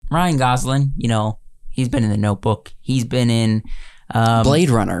Ryan Gosling, he's been in The Notebook. He's been in Blade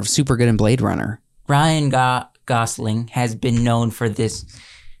Runner. Super good in Blade Runner. Ryan Gosling has been known for this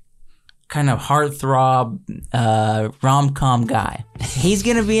kind of heartthrob rom-com guy. He's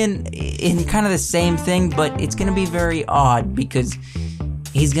gonna be in kind of the same thing, but it's gonna be very odd because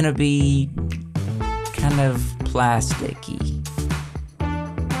he's gonna be kind of plasticky.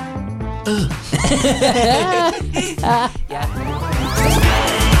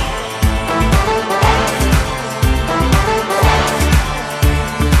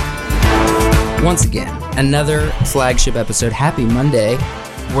 Once again, another flagship episode. Happy Monday.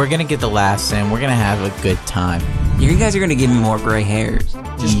 We're going to get the laughs in. We're going to have a good time. You guys are going to give me more gray hairs.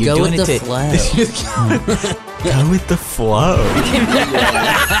 Just go with the flow. Go with the flow.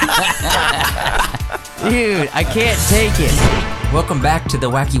 Dude, I can't take it. Welcome back to the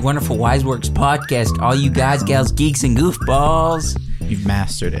Wacky Wonderful Wiseworks podcast. All you guys, gals, geeks, and goofballs. You've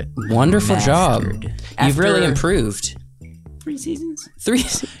mastered it. Wonderful job. You've really improved. 3 seasons?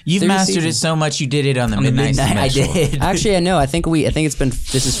 You've mastered it so much you did it on the midnight special. I did. Actually, I know. I think it's been.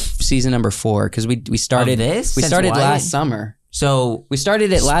 This is season number 4 because we started this. We started last summer. So we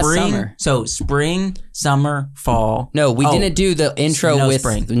started it last summer. So spring, summer, fall. No, we didn't do the intro with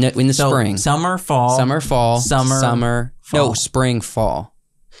spring. In the spring. Summer, fall. Summer. Fall. No, spring, fall.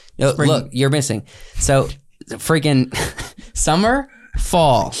 No, look, you're missing. So freaking summer,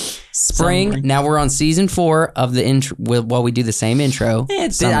 fall, spring. Summer. Now we're on season 4 of the intro. While we do the same intro.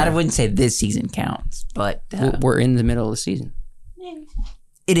 I wouldn't say this season counts, but we're in the middle of the season.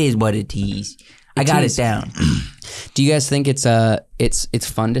 It is what it is. I got it down. Do you guys think it's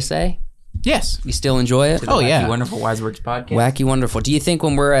fun to say? Yes. You still enjoy it? Wacky Wonderful Wiseworks podcast. Wacky Wonderful. Do you think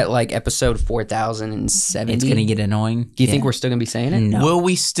when we're at like episode 4070, it's gonna get annoying? Do you think we're still gonna be saying it? No. Will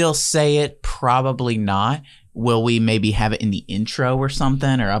we still say it? Probably not. Will we maybe have it in the intro or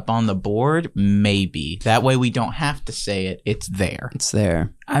something or up on the board? Maybe. That way we don't have to say it. It's there. It's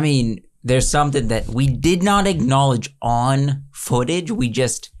there. I mean, there's something that we did not acknowledge on footage. We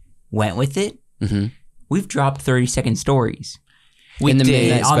just went with it. Mm-hmm. We've dropped 30-second stories. We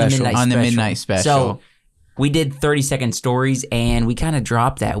did on the midnight special. So we did 30-second stories, and we kind of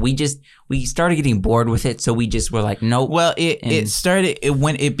dropped that. We started getting bored with it, so we just were like, nope. Well,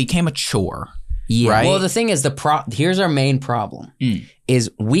 it became a chore. Yeah. Right? Well, the thing is, here's our main problem: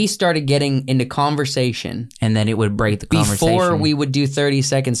 is we started getting into conversation, and then it would break the conversation before we would do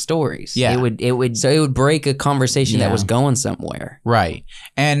 30-second stories. Yeah, it would break a conversation that was going somewhere. Right,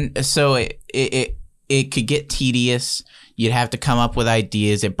 and so it could get tedious. You'd have to come up with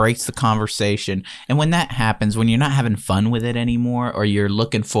ideas. It breaks the conversation. And when that happens, when you're not having fun with it anymore, or you're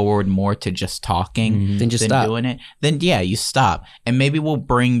looking forward more to just talking than stop doing it, then you stop. And maybe we'll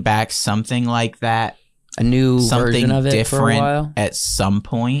bring back something like that. A new something version of it different for a while. At some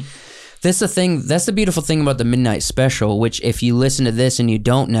point. That's the beautiful thing about the Midnight Special, which if you listen to this and you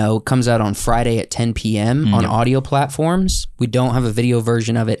don't know, comes out on Friday at 10 p.m. on audio platforms. We don't have a video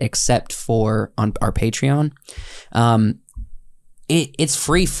version of it except for on our Patreon. It's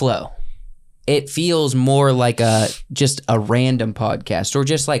free flow. It feels more like just a random podcast, or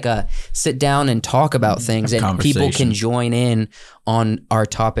just like a sit down and talk about things, and people can join in on our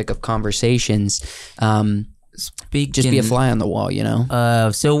topic of conversations. Just be a fly on the wall,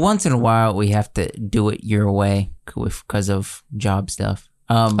 So once in a while we have to do it your way because of job stuff.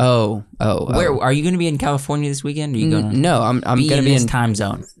 Where are you going to be in California this weekend? Are you going? No, I'm going to be in this time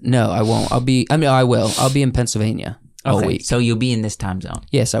zone. No, I won't. I will. I'll be in Pennsylvania all week. So you'll be in this time zone.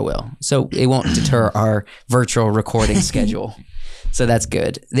 Yes, I will. So it won't deter our virtual recording schedule. So that's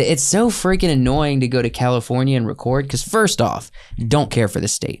good. It's so freaking annoying to go to California and record because first off, don't care for the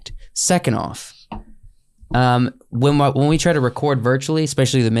state. Second off, when we try to record virtually,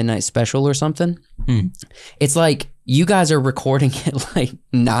 especially the midnight special or something, it's like you guys are recording at like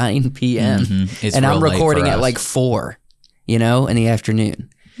 9 p.m. And I'm recording at like 4, in the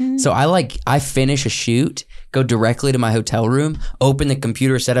afternoon. So I finish a shoot, go directly to my hotel room, open the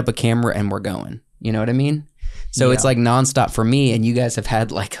computer, set up a camera, and we're going. You know what I mean? So it's like nonstop for me, and you guys have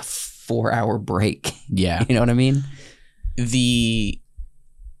had like a 4-hour break. Yeah. You know what I mean? The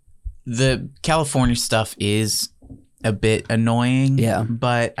California stuff is a bit annoying. Yeah.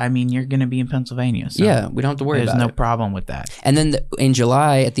 But, I mean, you're going to be in Pennsylvania. So yeah, we don't have to worry about it. There's no problem with that. And then in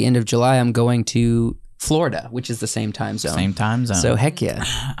July, at the end of July, I'm going to Florida, which is the same time zone. Same time zone. So, heck yeah.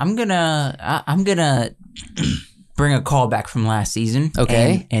 I'm gonna bring a call back from last season.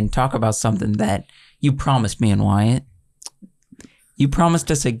 Okay. And talk about something that you promised me and Wyatt. You promised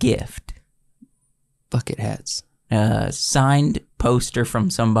us a gift. Bucket hats. A signed poster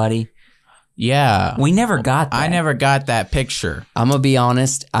from somebody Yeah. We never got that. I never got that picture. I'm gonna be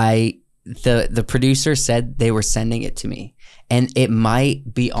honest. The producer said they were sending it to me, and it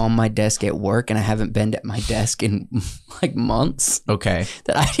might be on my desk at work, and I haven't been at my desk in like months. Okay.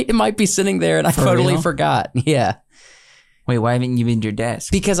 It might be sitting there, and I totally forgot. Yeah. Wait, why haven't you been to your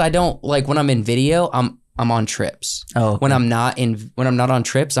desk? Because I don't like when I'm in video. I'm on trips. Oh, okay. When I'm not on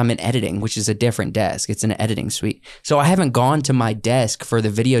trips, I'm in editing, which is a different desk. It's an editing suite. So I haven't gone to my desk for the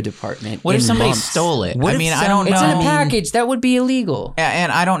video department. What if somebody months. stole it? What I if mean, some- I don't know. It's in a package. That would be illegal.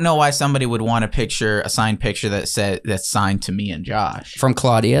 And I don't know why somebody would want a signed picture that's signed to me and Josh. From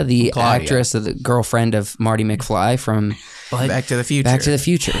Claudia, the Claudia. actress, the girlfriend of Marty McFly from Back to the Future. Back to the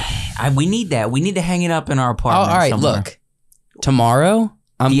Future. We need that. We need to hang it up in our Oh, apartment. all right, somewhere. look. Tomorrow,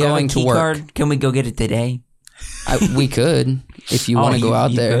 I'm Do you have going a to key work. card? Can we go get it today? We could, if you Oh, want to go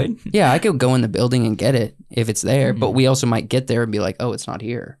out you there. could? Yeah, I could go in the building and get it if it's there. But we also might get there and be like, oh, it's not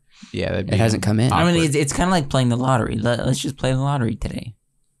here. Yeah, that'd be It hasn't come in. I mean, awkward. it's kind of like playing the lottery. Let's just play the lottery today.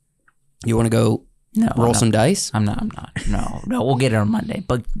 You want to go No, roll some dice? I'm not. No, we'll get it on Monday.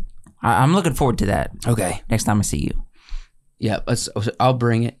 But I'm looking forward to that Okay. next time I see you. Yeah, I'll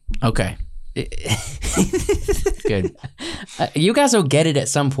bring it. Okay. Good. You guys will get it at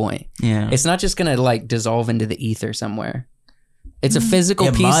some point. Yeah. It's not just gonna like dissolve into the ether somewhere. It's a physical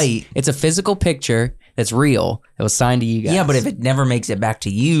It piece. might. It's a physical picture that's real. It was signed to you guys. Yeah, but if it never makes it back to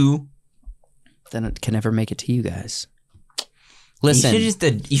you, then it can never make it to you guys. Listen,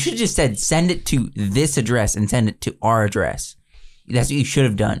 you should just said send it to this address and send it to our address. That's what you should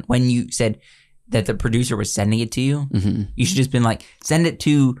have done when you said that the producer was sending it to you. Mm-hmm. You should just been like, send it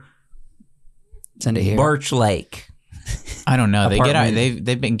to send it here. Birch Lake. I don't know. Apartment.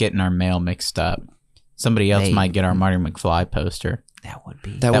 They've been getting our mail mixed up. Somebody else They- might get our Marty McFly poster. That would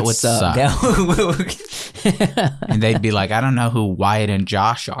be. That would suck. And they'd be like, I don't know who Wyatt and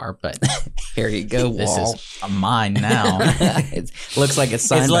Josh are, but Here you go, this Wall. is mine now. It looks like it's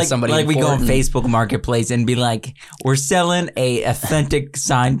signed It's by like, somebody we go on important. Facebook Marketplace and be like, we're selling a authentic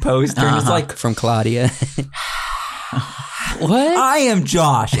signed poster. And it's like, from Claudia. What? I am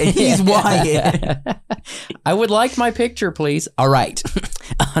Josh and he's Wyatt. I would like my picture, please. All right.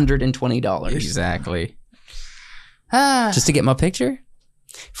 $120. Exactly. Just to get my picture?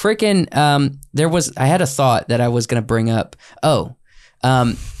 Freaking, I had a thought that I was going to bring up.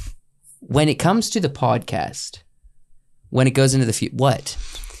 When it comes to the podcast, when it goes into the future, what?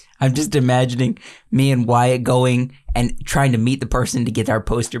 I'm just imagining me and Wyatt going and trying to meet the person to get our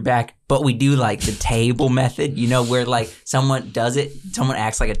poster back, but we do like the table method, where like someone does it, someone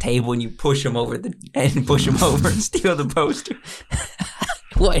acts like a table, and you push them over and steal the poster,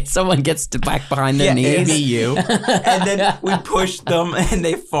 What? Someone gets to back behind their Yeah, knees? Be you. and then we push them and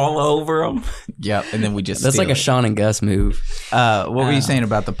they fall over them. Yep. And then we just That's steal like a it. Sean and Gus move. What were you saying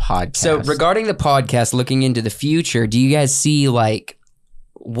about the podcast? So regarding the podcast, looking into the future, do you guys see like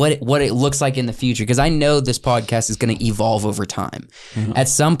what it looks like in the future? Because I know this podcast is going to evolve over time. Mm-hmm. At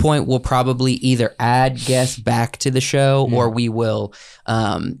some point, we'll probably either add guests back to the show, or we will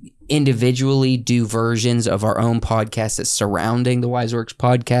individually do versions of our own podcast that's surrounding the WiseWorks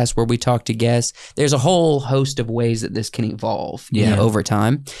podcast, where we talk to guests. There's a whole host of ways that this can evolve over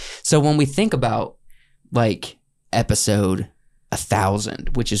time. So when we think about like episode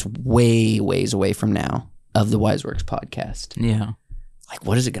 1,000, which is ways away from now, of the WiseWorks podcast, Yeah. like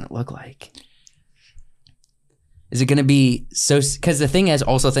what is it going to look like? Is it going to be so? Because the thing is,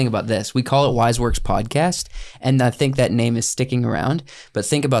 also think about this. We call it WiseWorks Podcast, and I think that name is sticking around. But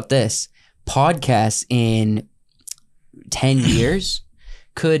think about this. Podcasts in 10 years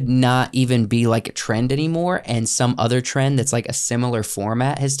could not even be like a trend anymore, and some other trend that's like a similar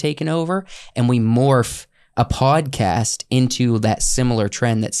format has taken over, and we morph a podcast into that similar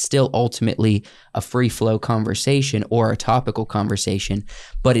trend that's still ultimately a free flow conversation or a topical conversation,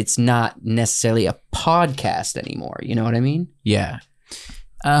 but it's not necessarily a podcast anymore. You know what I mean? yeah.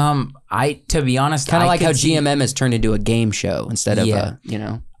 To be honest, Kind of I like could how see- GMM has turned into a game show instead of Yeah.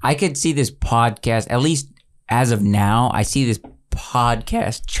 I could see this podcast, at least as of now, I see this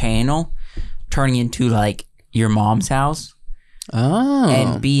podcast channel turning into like your mom's house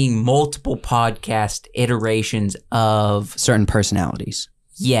and being multiple podcast iterations of, certain personalities.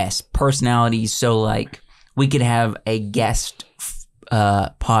 yes, personalities. So like we could have a guest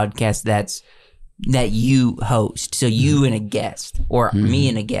podcast that you host. So you and a guest, or me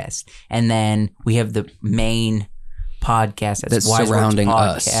and a guest. And then we have the main podcast That's WiseWorks surrounding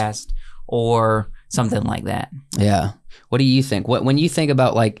us. podcast or something like that. Yeah. What do you think? When you think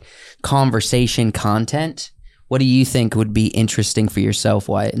about like conversation content, what do you think would be interesting for yourself,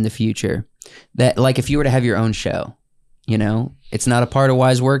 Wyatt, in the future? That like if you were to have your own show, It's not a part of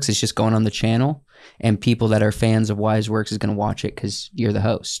WiseWorks. It's just going on the channel, and people that are fans of WiseWorks is going to watch it because you're the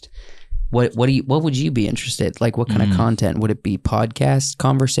host. What would you be interested? Like, what kind of content would it be? Podcast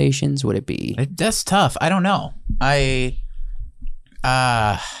conversations? Would it be? That's tough. I don't know. It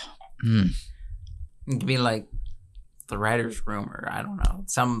could be like the writer's room, or I don't know.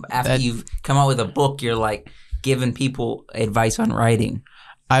 After you've come out with a book, you're like giving people advice on writing.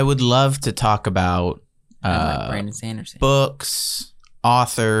 I would love to talk about like Brandon Sanderson. Books,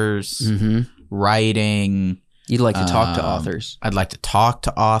 authors, writing. You'd like to talk to authors. I'd like to talk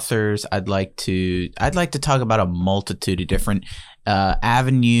to authors. I'd like to talk about a multitude of different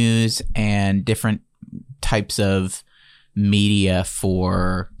avenues and different types of media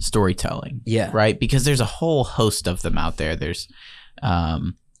for storytelling. Yeah. Right? Because there's a whole host of them out there. There's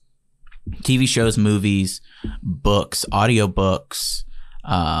TV shows, movies, books, audiobooks.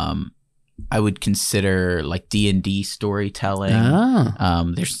 I would consider like D&D storytelling.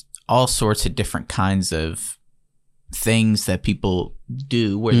 There's all sorts of different kinds of things that people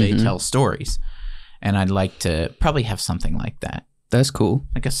do where they tell stories, and I'd like to probably have something like that. That's cool.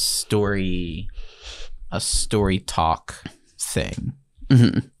 Like a story talk thing.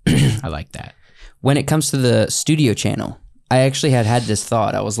 I like that. When it comes to the studio channel, I actually had this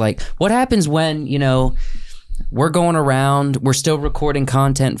thought. I was like, what happens when, we're going around, we're still recording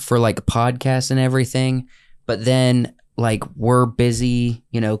content for like podcasts and everything, but then like we're busy,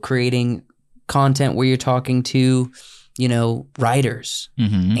 creating content where you're talking to, writers,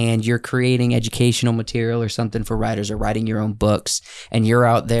 and you're creating educational material or something for writers, or writing your own books, and you're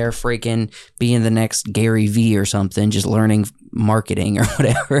out there freaking being the next Gary Vee or something, just learning marketing or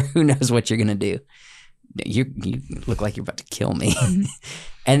whatever. Who knows what you're going to do? You look like you're about to kill me.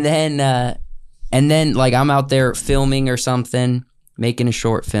 And then like I'm out there filming or something, making a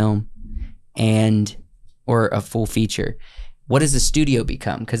short film or a full feature. What does the studio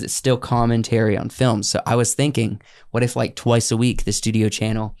become? Because it's still commentary on film. So I was thinking, what if like twice a week, the studio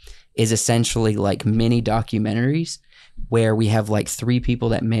channel is essentially like mini documentaries where we have like 3 people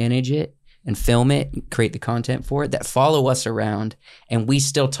that manage it and film it, create the content for it, that follow us around, and we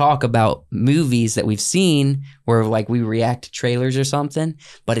still talk about movies that we've seen where like we react to trailers or something,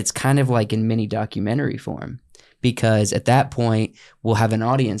 but it's kind of like in mini documentary form. Because at that point, we'll have an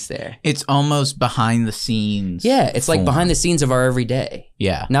audience there. It's almost behind the scenes. Yeah, it's like behind the scenes of our everyday.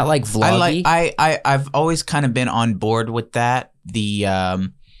 Yeah. Not like vloggy. I've always kind of been on board with that. Because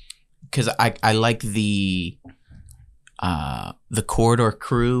I like the Corridor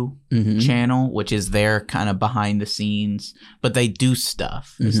Crew channel, which is their kind of behind the scenes, but they do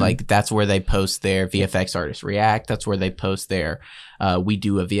stuff. It's like that's where they post their VFX artists react. That's where they post their we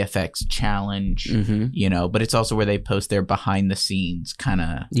do a VFX challenge, but it's also where they post their behind the scenes kind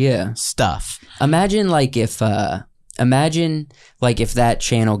of stuff. Imagine if that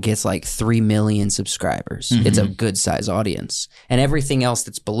channel gets like 3 million subscribers. It's a good size audience, and everything else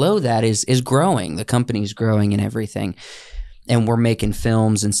that's below that is growing. The company's growing and everything, and we're making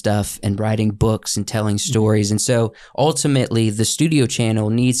films and stuff and writing books and telling stories. And so ultimately the studio channel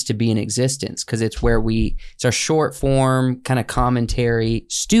needs to be in existence because it's where it's our short form kind of commentary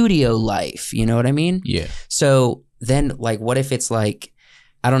studio life. You know what I mean? Yeah. So then like, what if it's like,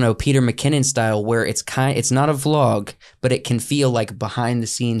 I don't know, Peter McKinnon style, where it's not a vlog, but it can feel like behind the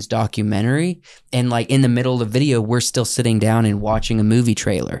scenes documentary. And like in the middle of the video, we're still sitting down and watching a movie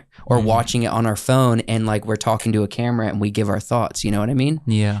trailer or watching it on our phone. And like we're talking to a camera and we give our thoughts. You know what I mean?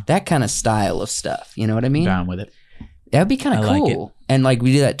 Yeah. That kind of style of stuff. You know what I mean? Down with it. That'd be kind of cool. Like and like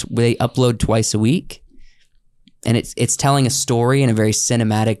we do that, they upload twice a week. And it's telling a story in a very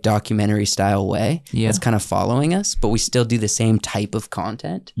cinematic documentary style way. Yeah. It's kind of following us, but we still do the same type of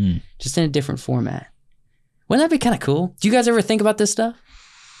content, just in a different format. Wouldn't that be kind of cool? Do you guys ever think about this stuff?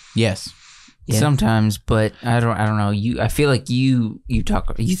 Yes. Yeah. Sometimes, but I don't know. I feel like you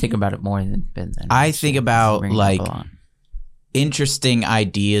think about it more than I think about like interesting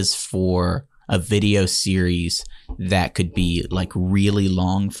ideas for a video series that could be like really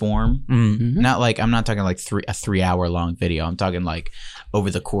long form. Not like, I'm not talking like a 3 hour long video. I'm talking like over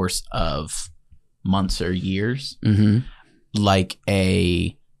the course of months or years, like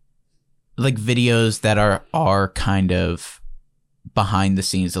videos that are kind of behind the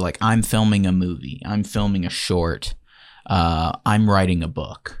scenes. Like I'm filming a movie, I'm filming a short, I'm writing a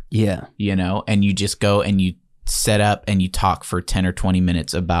book. Yeah. And you just go and you set up and you talk for 10 or 20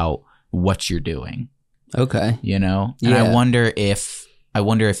 minutes about what you're doing. Okay. And I wonder if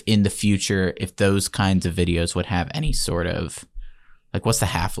in the future, if those kinds of videos would have any sort of like, what's the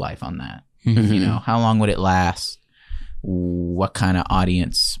half-life on that? How long would it last? What kind of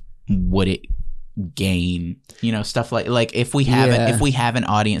audience would it gain, stuff like if we have an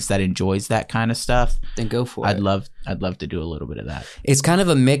audience that enjoys that kind of stuff, then go for it. I'd love to do a little bit of that. It's kind of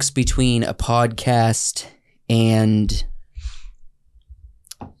a mix between a podcast and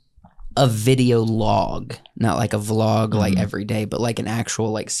a video log, not like a vlog like every day, but like an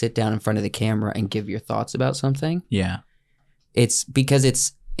actual like sit down in front of the camera and give your thoughts about something. Yeah. It's because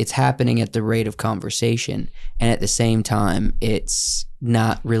it's happening at the rate of conversation, and at the same time it's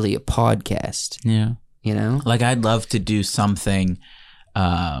not really a podcast. Yeah. Like I'd love to do something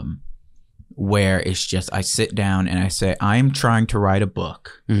where it's just I sit down and I say, I'm trying to write a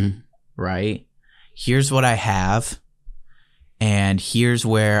book, right? Here's what I have, and here's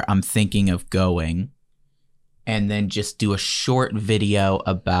where I'm thinking of going, and then just do a short video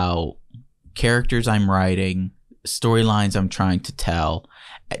about characters I'm writing, storylines I'm trying to tell,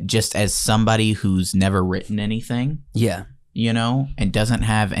 just as somebody who's never written anything. Yeah. And doesn't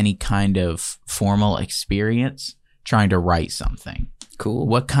have any kind of formal experience trying to write something. Cool.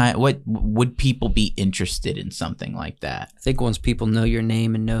 What would people be interested in something like that? I think once people know your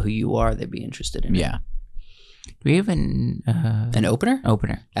name and know who you are, they'd be interested in it. Yeah. Do we have an opener?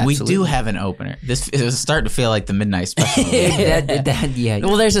 Opener. Absolutely. We do have an opener. This is starting to feel like the Midnight Special. Yeah.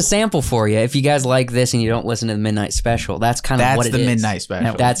 Well, there's a sample for you. If you guys like this and you don't listen to the Midnight Special, that's what it is. That's the Midnight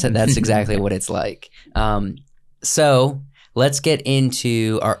Special. That's exactly what it's like. So let's get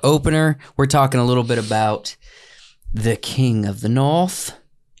into our opener. We're talking a little bit about the King of the North.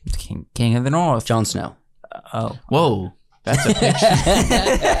 King of the North. Jon Snow. Oh. Whoa. That's a picture.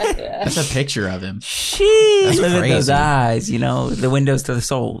 That's a picture of him. Sheesh. Look at those eyes, the windows to the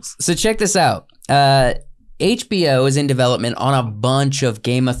souls. So check this out. HBO is in development on a bunch of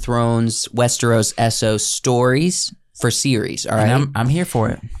Game of Thrones, Westeros, Essos stories for series. All right. And I'm here for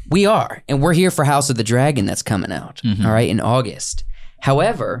it. We are. And we're here for House of the Dragon that's coming out. All right. In August.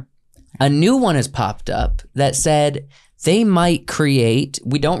 However, a new one has popped up that said they might create,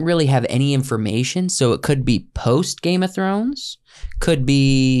 we don't really have any information, so it could be post Game of Thrones, could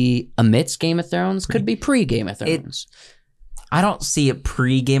be amidst Game of Thrones, could be pre Game of Thrones. I don't see it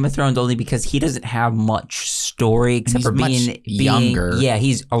pre Game of Thrones only because he doesn't have much story except for being younger. Yeah,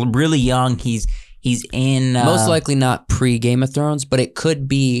 he's really young. He's in most likely not pre Game of Thrones, but it could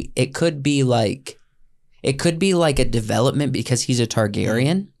be like a development because he's a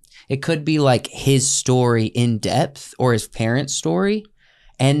Targaryen. It could be like his story in depth or his parents' story,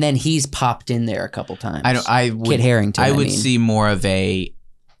 and then he's popped in there a couple times. Kit Harington. I would see more of a,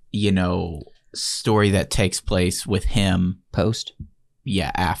 story that takes place with him post.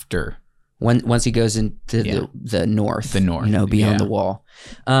 Yeah, after. Once he goes into the north. The north. Beyond the wall.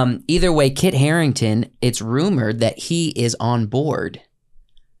 Either way, Kit Harington, it's rumored that he is on board.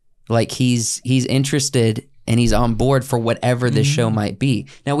 Like he's interested and he's on board for whatever this show might be.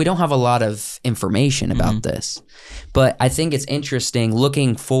 Now, we don't have a lot of information about this, but I think it's interesting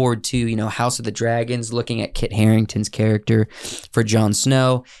looking forward to, House of the Dragons, looking at Kit Harington's character for Jon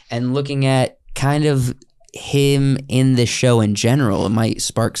Snow, and looking at kind of him in the show in general. It might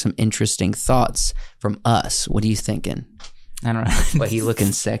spark some interesting thoughts from us. What are you thinking? I don't know. What, he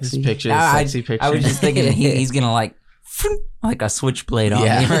looking sexy? This picture, sexy picture. I was just thinking he's going to like a switchblade on me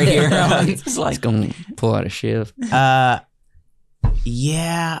right here. It's like going to pull out a shiv. Yeah,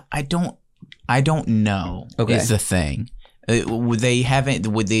 I don't know. Okay. Is the thing. They haven't.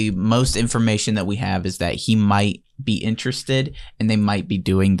 With the most information that we have is that he might be interested, and they might be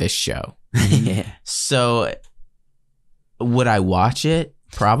doing this show. Yeah. So, would I watch it?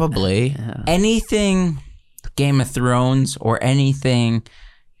 Probably. Anything Game of Thrones or anything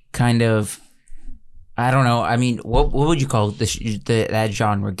kind of. I don't know. I mean, what would you call that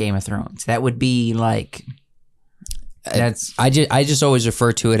genre? Game of Thrones. That would be like. That's. I just always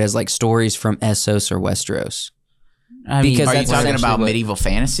refer to it as like stories from Essos or Westeros. I mean, are you talking about medieval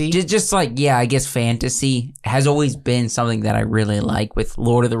fantasy? Just like, I guess fantasy has always been something that I really like with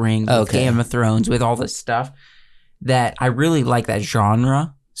Lord of the Rings, with Game of Thrones, with all this stuff. That I really like that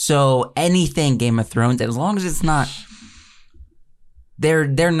genre. So anything Game of Thrones, as long as it's not, they're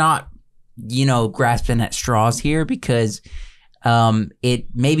not. Grasping at straws here because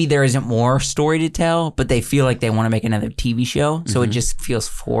maybe there isn't more story to tell, but they feel like they want to make another TV show, so it just feels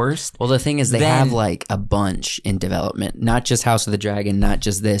forced. Well, the thing is, they have like a bunch in development, not just House of the Dragon, not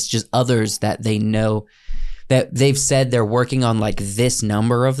just this, just others that they know that they've said they're working on like this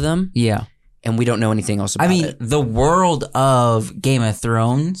number of them. Yeah, and we don't know anything else about it. The world of Game of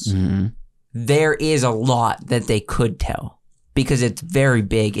Thrones, there is a lot that they could tell. Because it's very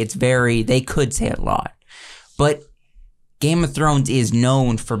big. They could say a lot. But Game of Thrones is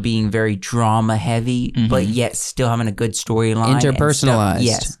known for being very drama heavy, but yet still having a good storyline. Interpersonalized.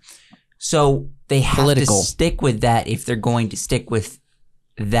 Yes. So they have political. to stick with that if they're going to stick with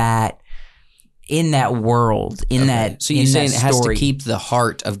that in that world, in that. So you're saying it has to keep the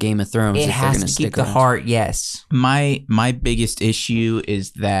heart of Game of Thrones. It has to keep the heart. Yes. My biggest issue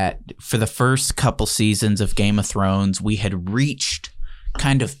is that for the first couple seasons of Game of Thrones, we had reached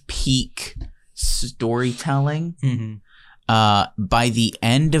kind of peak storytelling. By the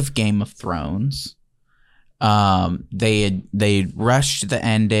end of Game of Thrones, they rushed the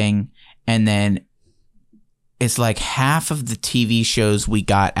ending, and then it's like half of the TV shows we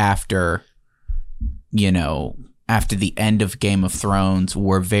got after the end of Game of Thrones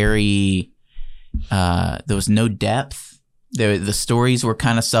were very there was no depth. The stories were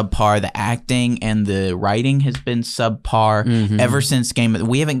kind of subpar. The acting and the writing has been subpar ever since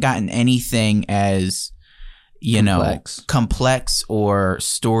we haven't gotten anything as complex or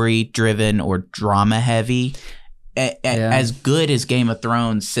story driven or drama heavy as good as Game of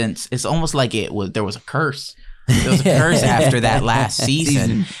Thrones, since it's almost like there was a curse. There was a curse after that last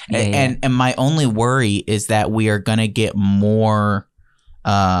season. And my only worry is that we are going to get more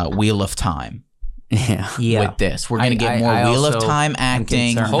Wheel of Time. With this, we're going to get more Wheel of Time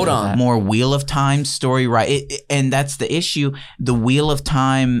acting. Hold on, more Wheel of Time story, right? And that's the issue. The Wheel of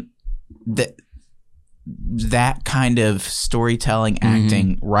Time, that kind of storytelling,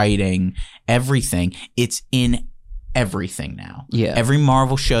 acting, writing, everything. It's in everything now. Yeah, every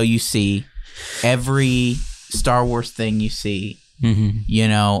Marvel show you see, every Star Wars thing you see,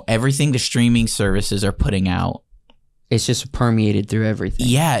 everything the streaming services are putting out. It's just permeated through everything.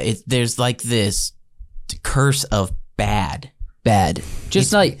 Yeah, there's like this curse of bad. Just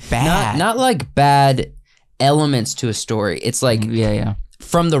it's like bad. Not like bad elements to a story. It's like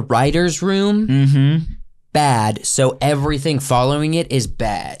from the writer's room, bad. So everything following it is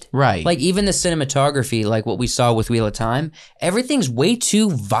bad. Right. Like even the cinematography, like what we saw with Wheel of Time, everything's way too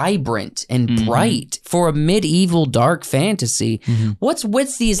vibrant and bright for a medieval dark fantasy. What's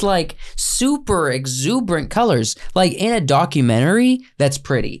with these like super exuberant colors? Like in a documentary, that's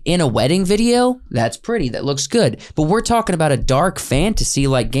pretty. In a wedding video, that's pretty. That looks good. But we're talking about a dark fantasy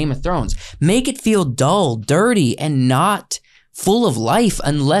like Game of Thrones. Make it feel dull, dirty, and not full of life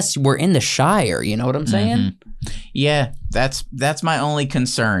unless we're in the Shire. You know what I'm saying? Yeah, that's my only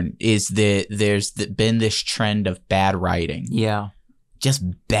concern is that there's been this trend of bad writing. Yeah. Just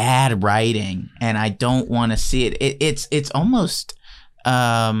bad writing, and I don't want to see it. It's almost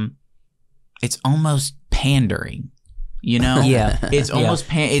pandering. Yeah. It's almost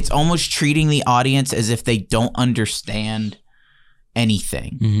it's almost treating the audience as if they don't understand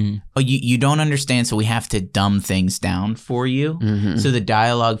anything. Oh, you don't understand, so we have to dumb things down for you. So the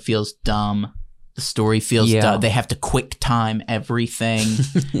dialogue feels dumb, the story feels dumb. They have to quick time everything.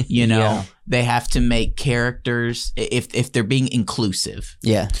 They have to make characters, if they're being inclusive,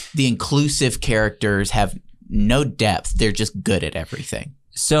 the inclusive characters have no depth. They're just good at everything.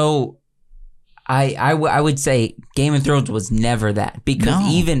 So I would say Game of Thrones was never that,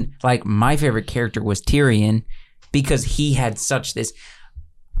 because even like my favorite character was Tyrion, because he had such this.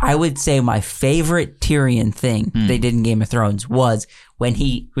 I would say my favorite Tyrion thing they did in Game of Thrones was when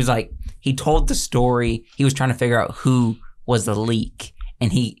he was like, he told the story. He was trying to figure out who was the leak,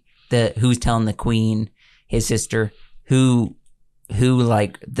 and who's telling the queen, his sister, who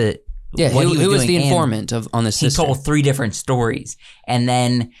like the who was the informant on the sister. He told 3 different stories, and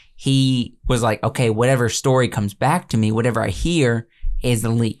then he was like, okay, whatever story comes back to me, whatever I hear is the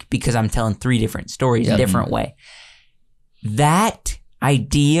leak, because I'm telling 3 different stories a different way. That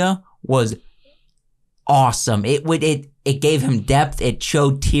idea was awesome. It gave him depth. It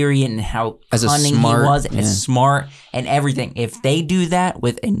showed Tyrion how cunning he was and smart and everything. If they do that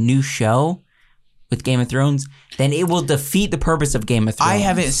with a new show, with Game of Thrones, then it will defeat the purpose of Game of Thrones.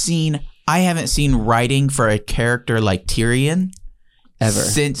 I haven't seen writing for a character like Tyrion ever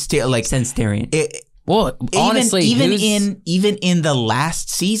since Tyrion. Well, honestly, even in the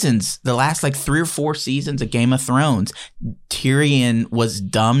last seasons, the last like 3 or 4 seasons of Game of Thrones, Tyrion was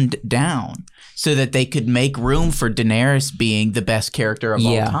dumbed down so that they could make room for Daenerys being the best character of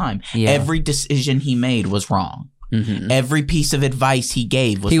all time. Every decision he made was wrong. Every piece of advice he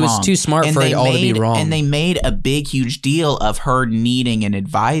gave was wrong. He was too smart for it all to be wrong. And they made a big, huge deal of her needing an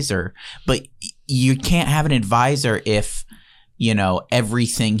advisor. But you can't have an advisor if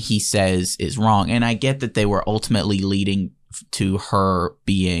everything he says is wrong. And I get that they were ultimately leading to her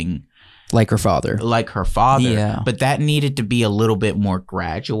being like her father. Yeah. But that needed to be a little bit more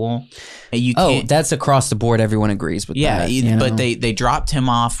gradual. That's across the board. Everyone agrees with that. Yeah, but they dropped him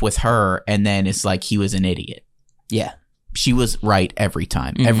off with her, and then it's like he was an idiot. Yeah. She was right every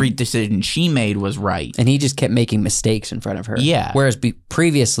time. Every decision she made was right. And he just kept making mistakes in front of her. Yeah. Whereas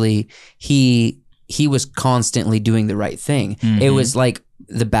previously, he he was constantly doing the right thing. Mm-hmm. It was like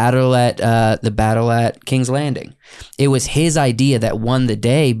the battle at King's Landing. It was his idea that won the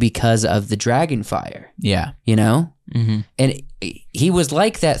day because of the dragon fire. Yeah. You know? Mm-hmm. And he was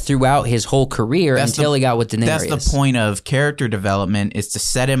like that throughout his whole career until he got with Daenerys. That's the point of character development, is to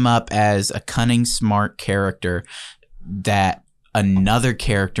set him up as a cunning, smart character that another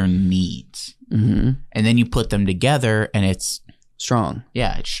character needs. Mm-hmm. And then you put them together and it's strong.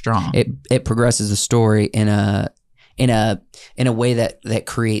 Yeah, it's strong. It progresses the story in a way that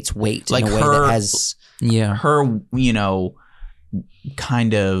creates weight, like in a way her, that has her, you know,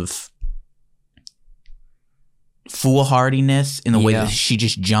 kind of foolhardiness in the way that she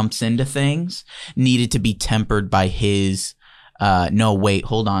just jumps into things needed to be tempered by his no, wait,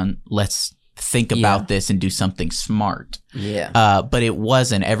 hold on, let's think about this and do something smart. But it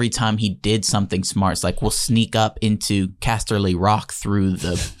wasn't. Every time he did something smart, it's like, we'll sneak up into Casterly Rock through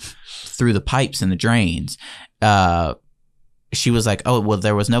the pipes and the drains. She was like, oh, well,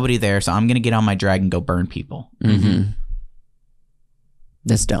 there was nobody there, so I'm going to get on my dragon and go burn people. Mm-hmm.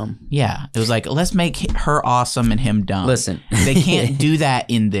 That's dumb. Yeah. It was like, let's make her awesome and him dumb. Listen. They can't do that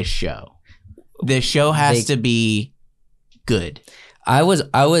in this show. This show has to be good. I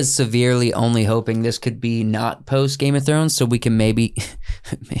was severely only hoping this could be not post Game of Thrones, so we can maybe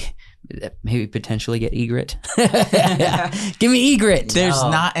potentially get Ygritte. Give me Ygritte. There's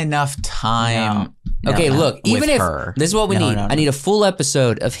not enough time. Okay, look, even if this is what we need. I need a full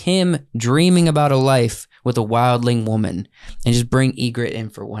episode of him dreaming about a life with a wildling woman, and just bring Ygritte in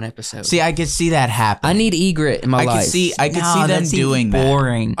for one episode. See, I could see that happen. I need Ygritte in my life. I could see them doing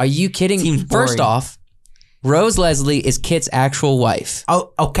boring. Are you kidding? Seems First off, Rose Leslie is Kit's actual wife.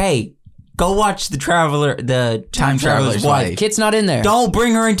 Oh, okay. Go watch the Time Traveler's Wife. Kit's not in there. Don't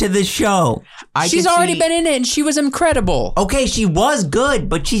bring her into this show. She's already been in it, and she was incredible. Okay, she was good,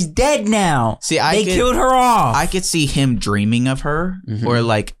 but she's dead now. See, they killed her off. I could see him dreaming of her, or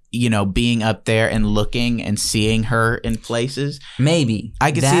like, you know, being up there and looking and seeing her in places. Maybe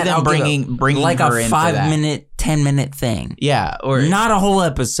I could see them bringing like her a in 5-minute, 10-minute thing. Yeah, or not a whole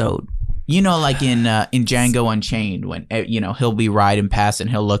episode. You know, like in Django Unchained, when, you know, he'll be riding past and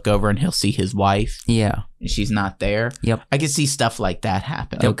he'll look over and he'll see his wife. Yeah. And she's not there. Yep. I could see stuff like that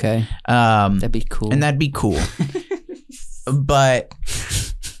happen. Okay. That'd be cool. And that'd be cool. But,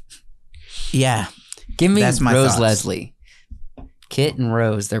 yeah. Give me Rose thoughts. Leslie. Kit and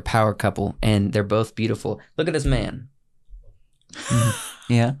Rose, they're power couple, and they're both beautiful. Look at this man.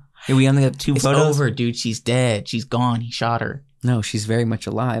 Yeah. We only have 2 photos. It's over, dude. She's dead. She's gone. He shot her. No, she's very much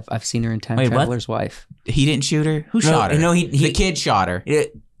alive. I've seen her in Time Traveler's Wife. He didn't shoot her? Who shot her? No, the kid shot her.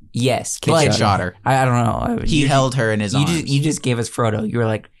 Yes. Kid shot her. I don't know. He held her in his arms. You just gave us Frodo. You were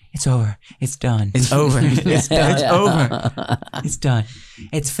like, it's over. It's done. It's over. It's done. It's over. It's done.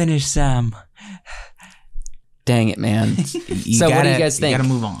 It's finished, Sam. Dang it, man. So what do you guys think? You gotta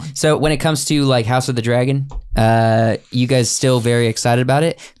move on. So when it comes to like House of the Dragon, you guys still very excited about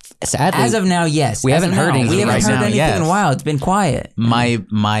it? Sadly, as of now, yes. We haven't heard anything. We haven't heard anything in a while. It's been quiet.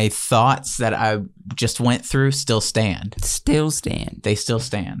 My thoughts that I just went through still stand. They still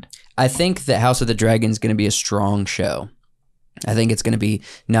stand. I think that House of the Dragon is going to be a strong show. I think it's going to be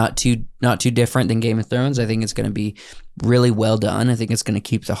not too different than Game of Thrones. I think it's going to be really well done. I think it's going to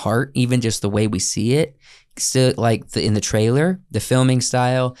keep the heart, even just the way we see it. Still, like in the trailer, the filming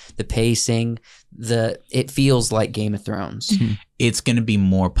style, the pacing, it feels like Game of Thrones. Mm-hmm. It's going to be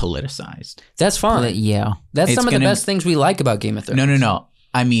more politicized. That's fine. Yeah, that's some of the best things we like about Game of Thrones. No.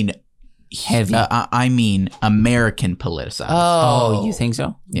 I mean, heavy. I mean, American politicized. Oh, you think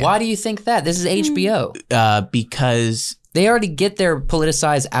so? Yeah. Why do you think that? This is HBO. Because they already get their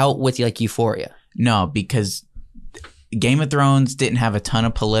politicized out with like Euphoria. No, because Game of Thrones didn't have a ton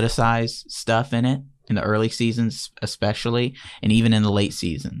of politicized stuff in it. In the early seasons especially, and even in the late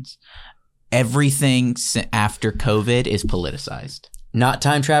seasons. Everything after COVID is politicized. Not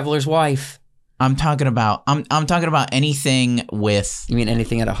Time Traveler's Wife. I'm talking about anything with... You mean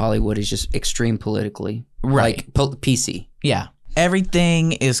anything out of Hollywood is just extreme politically? Right. Like PC. Yeah.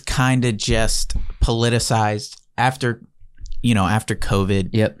 Everything is kind of just politicized after COVID.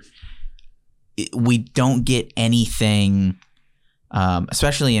 Yep. We don't get anything...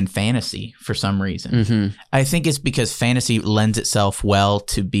 especially in fantasy for some reason. Mm-hmm. I think it's because fantasy lends itself well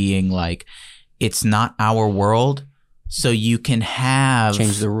to being like, it's not our world, so you can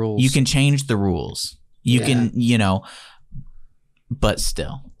change the rules. You can change the rules. You can, but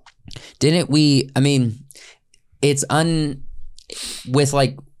still. Didn't we, I mean, it's with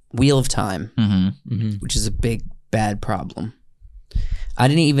like Wheel of Time, mm-hmm. which is a big, bad problem. I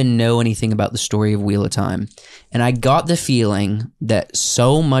didn't even know anything about the story of Wheel of Time. And I got the feeling that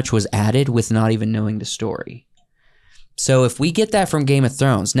so much was added with not even knowing the story. So if we get that from Game of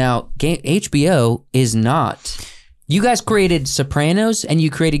Thrones, now HBO is not. You guys created Sopranos and you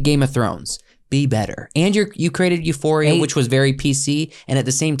created Game of Thrones. Be better. And you created Euphoria, which was very PC, and at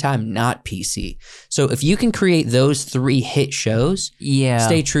the same time, not PC. So if you can create those 3 hit shows,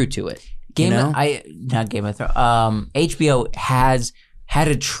 stay true to it. Not Game of Thrones. HBO has had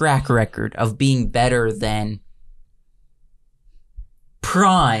a track record of being better than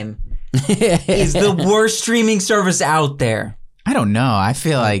Prime is the worst streaming service out there. I don't know. I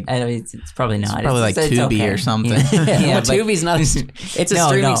feel like it's probably not. It's probably like Tubi or something. Yeah, Tubi's not. It's a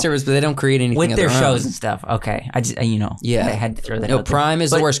streaming service, but they don't create anything with their own shows and stuff. Okay, I just I had to throw that. No, Prime is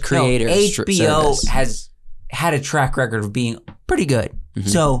the worst creator. HBO has had a track record of being pretty good. Mm-hmm.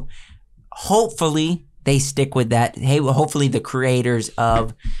 So hopefully they stick with that. Hey, well, hopefully the creators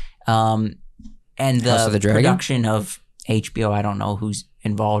of and the production of HBO. I don't know who's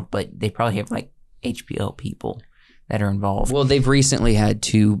involved, but they probably have like HBO people that are involved. Well, they've recently had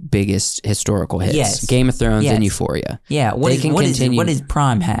 2 biggest historical hits. Yes. Game of Thrones and Euphoria. Yeah. What has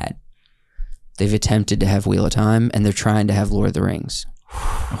Prime had? They've attempted to have Wheel of Time, and they're trying to have Lord of the Rings.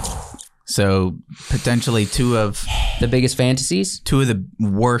 So, potentially 2 of... the biggest fantasies? 2 of the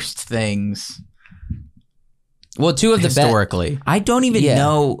worst things. Well, 2 of the historically. I don't even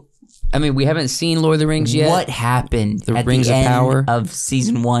know... I mean, we haven't seen Lord of the Rings yet. What happened at Rings the of end Power of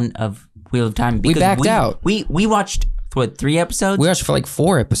season 1 of Wheel of Time? Because we backed out. We watched, 3 episodes? We watched for like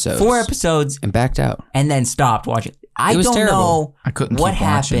 4 episodes. 4 episodes. And backed out. And then stopped watching. I don't know what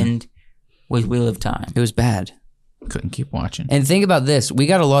happened with Wheel of Time. It was bad. Couldn't keep watching. And think about this. We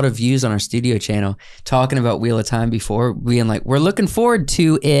got a lot of views on our studio channel talking about Wheel of Time before, being like, we're looking forward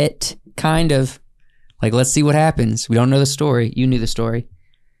to it, kind of. Like, let's see what happens. We don't know the story. You knew the story.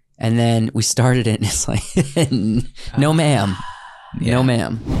 And then we started it, and it's like, no, ma'am. Yeah. No,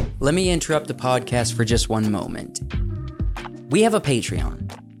 ma'am. Let me interrupt the podcast for just one moment. We have a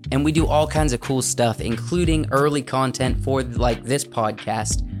Patreon, and we do all kinds of cool stuff, including early content for like this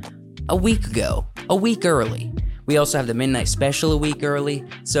podcast a week ago, a week early. We also have the Midnight Special a week early.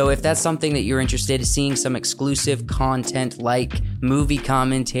 So if that's something that you're interested in seeing, some exclusive content like movie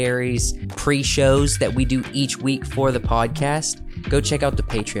commentaries, pre-shows that we do each week for the podcast, go check out the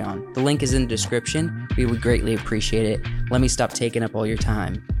Patreon. The link is in the description. We would greatly appreciate it. Let me stop taking up all your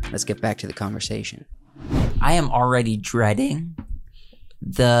time. Let's get back to the conversation. I am already dreading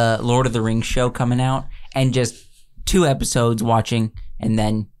the Lord of the Rings show coming out and just 2 episodes watching and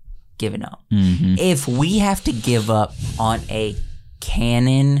then giving up. Mm-hmm. If we have to give up on a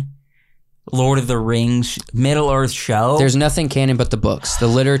canon Lord of the Rings Middle Earth show, there's nothing canon but the books. The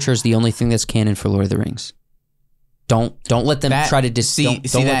literature is the only thing that's canon for Lord of the Rings. Don't let them try to see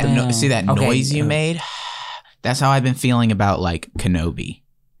that noise you made. That's how I've been feeling about like Kenobi.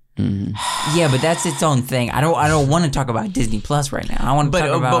 Mm-hmm. Yeah, but that's its own thing. I don't want to talk about Disney Plus right now. I want to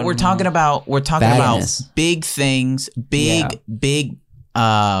talk about. But we're talking about big things, big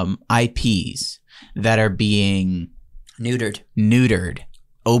IPs that are being neutered.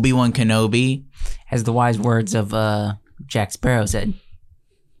 Obi-Wan Kenobi, as the wise words of Jack Sparrow said,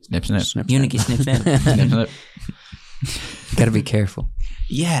 snip snip snip. Uniki snip snip. Snip snip. Gotta be careful.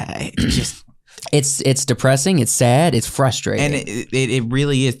 Yeah, it's depressing. It's sad. It's frustrating, and it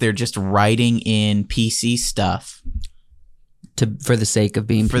really is. They're just writing in PC stuff for the sake of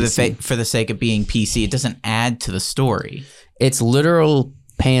being for the sake of being PC. It doesn't add to the story. It's literal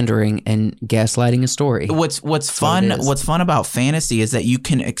pandering and gaslighting a story. What's fun about fantasy is that you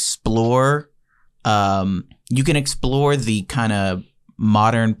can explore the kind of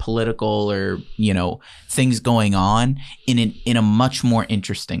modern political or things going on in a much more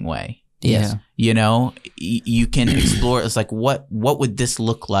interesting way. Yeah. You can explore. It's like what would this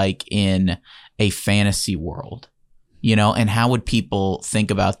look like in a fantasy world? And how would people think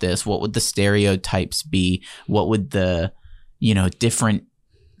about this? What would the stereotypes be? What would the different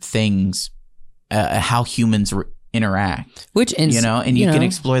things, how humans interact, and you can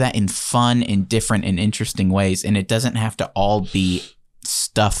explore that in fun and different and interesting ways, and it doesn't have to all be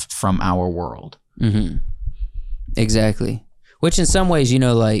stuff from our world. Mm-hmm. Exactly. Which in some ways,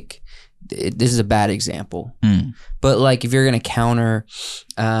 this is a bad example, but like if you're going to counter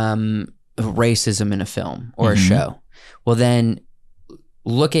racism in a film or a show, well then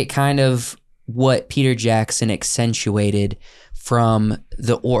look at kind of what Peter Jackson accentuated from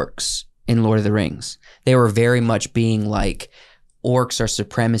the orcs in Lord of the Rings. They were very much being like, orcs are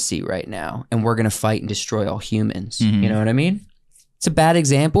supremacy right now, and we're going to fight and destroy all humans. Mm-hmm. You know what I mean? It's a bad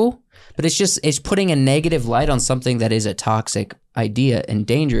example, but it's putting a negative light on something that is a toxic idea and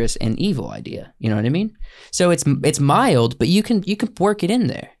dangerous and evil idea. You know what I mean? So it's mild, but you can work it in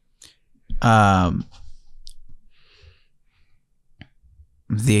there.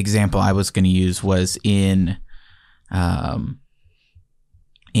 The example I was going to use was in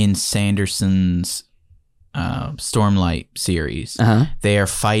Sanderson's Stormlight series. They are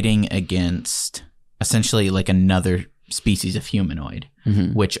fighting against essentially like another species of humanoid,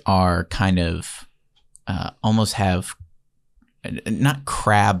 which are kind of almost have not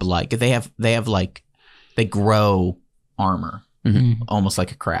crab-like. They have like they grow armor, almost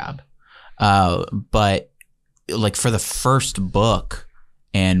like a crab. But like for the first book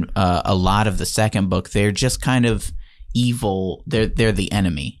and a lot of the second book, they're just kind of evil. They're the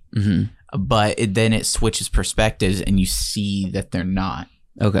enemy. But then it switches perspectives and you see that they're not.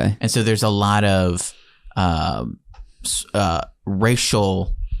 Okay. And so there's a lot of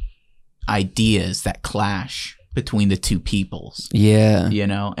racial ideas that clash between the two peoples. Yeah. You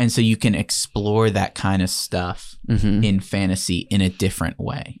know? And so you can explore that kind of stuff in fantasy in a different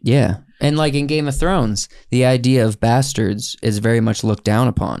way. Yeah. And like in Game of Thrones, the idea of bastards is very much looked down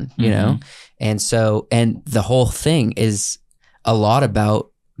upon, you know? And so, and the whole thing is a lot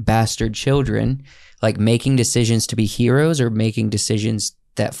about bastard children, like making decisions to be heroes or making decisions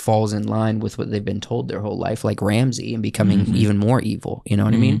that falls in line with what they've been told their whole life, like Ramsay, and becoming even more evil. You know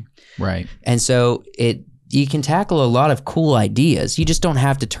what I mean? Right. And so you can tackle a lot of cool ideas. You just don't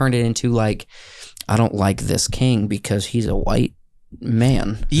have to turn it into like, I don't like this king because he's a white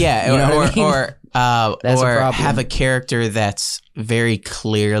man. Yeah, You know what I mean? or That's a or problem. have a character that's very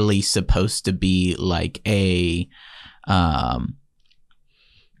clearly supposed to be like a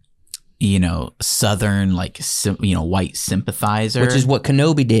Southern, like, white sympathizer. Which is what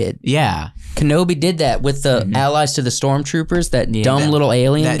Kenobi did. Yeah. Kenobi did that with the allies to the stormtroopers, that dumb little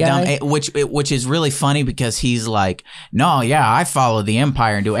alien guy. Which is really funny because he's like, no, yeah, I follow the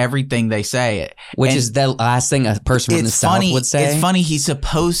Empire and do everything they say. Which is the last thing a person from the South would say. It's funny. He's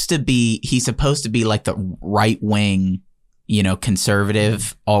supposed to be like the right wing,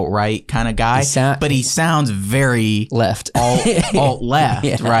 conservative, alt-right kind of guy, but he sounds very left,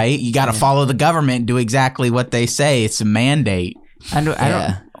 alt-left, right? You got to follow the government and do exactly what they say. It's a mandate. I don't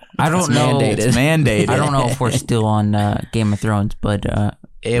know. Mandated. It's mandated. I don't know if we're still on Game of Thrones, but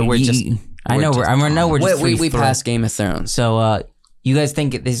we're just. I know we're just. We passed Game of Thrones. So you guys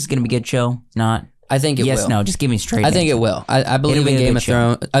think this is gonna be a good show? Not. I think it will. Yes, no, just give me straight. I think it will. I believe in Game of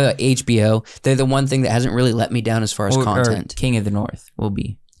Thrones. HBO. They're the one thing that hasn't really let me down as far as content. Or King of the North will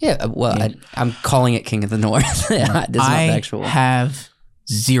be. Yeah, well, yeah. I'm calling it King of the North. It's not factual. I have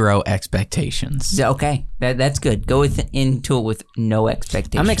zero expectations. Okay, that's good. Go into it with no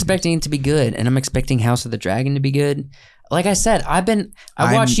expectations. I'm expecting it to be good, and I'm expecting House of the Dragon to be good. Like I said, I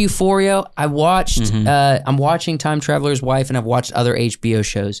watched Euphoria. I'm watching Time Traveler's Wife, and I've watched other HBO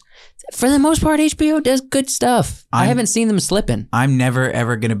shows. For the most part, HBO does good stuff. I haven't seen them slipping. I'm never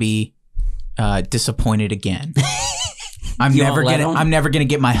ever gonna be disappointed again. I'm never gonna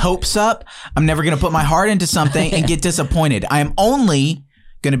get my hopes up. I'm never gonna put my heart into something and get disappointed. I am only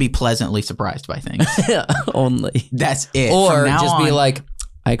gonna be pleasantly surprised by things. Only. That's it. Or just be like,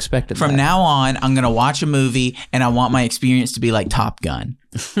 I expected From now on, I'm going to watch a movie and I want my experience to be like Top Gun.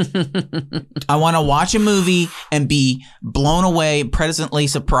 I want to watch a movie and be blown away, pleasantly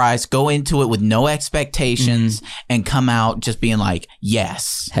surprised, go into it with no expectations and come out just being like,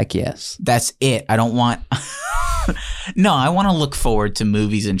 yes. Heck yes. That's it. I don't want... No, I want to look forward to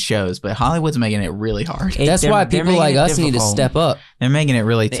movies and shows, but Hollywood's making it really hard. That's why people like us need to step up. They're making it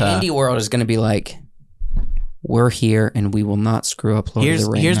really tough. The indie world is going to be like... We're here, and we will not screw up Lord of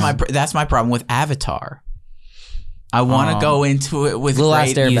the Rings. That's my problem with Avatar. I want to go into it with The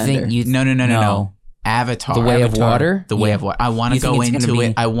Last Airbender. No. Avatar. The Way of Water? The Way of Water. I want to go into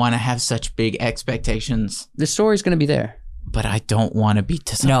it. I want to have such big expectations. The story's going to be there. But I don't want to be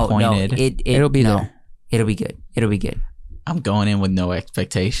disappointed. No, it'll be there. It'll be good. It'll be good. I'm going in with no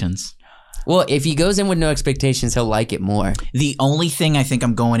expectations. Well, if he goes in with no expectations, he'll like it more. The only thing I think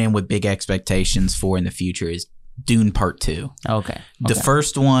I'm going in with big expectations for in the future is Dune Part 2. Okay. The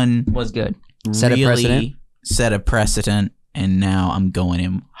first one was good. Set a precedent, and now I'm going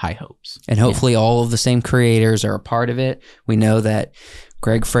in high hopes. And hopefully all of the same creators are a part of it. We know that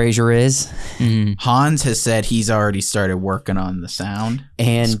Greg Fraser is. Hans has said he's already started working on the sound.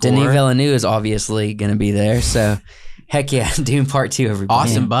 And score. Denis Villeneuve is obviously going to be there, so... Heck yeah, Dune Part 2, everybody.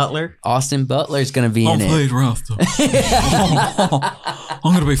 Austin Butler's going to be in it. I'm played Ralph, though.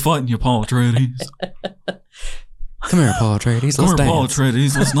 I'm going to be fighting you, Paul Atreides. Come here, Paul Atreides. Come here, Paul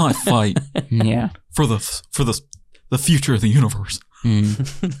Atreides. Let's not fight. Yeah. For the future of the universe.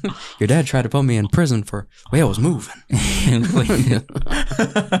 Your dad tried to put me in prison for way I was moving.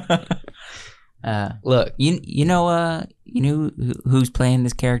 Look, you know who's playing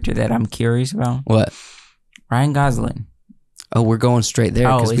this character that I'm curious about? What? Ryan Gosling. Oh, we're going straight there.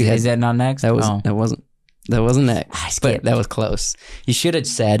 Oh, is that not next? That wasn't next. But that was close. You should have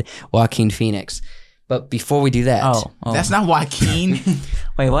said Joaquin Phoenix. But before we do that, that's not Joaquin.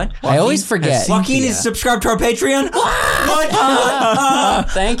 Wait, what? I always forget. Joaquin is subscribed to our Patreon.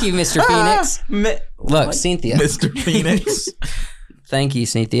 What? Thank you, Mr. Phoenix. Look, Cynthia. Mr. Phoenix. Thank you,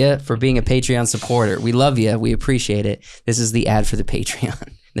 Cynthia, for being a Patreon supporter. We love you. We appreciate it. This is the ad for the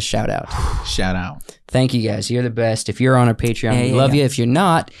Patreon. The shout out. Shout out. Thank you guys. You're the best. If you're on our Patreon, we love you. If you're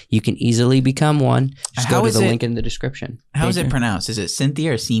not, you can easily become one. Just go to the link in the description. How is it pronounced? Is it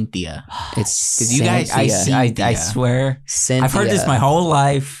Cynthia or Cynthia? It's because you guys say I swear. Cynthia. I've heard this my whole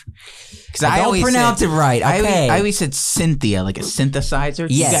life. Because I don't pronounce it right. Okay. I always said Cynthia, like a synthesizer.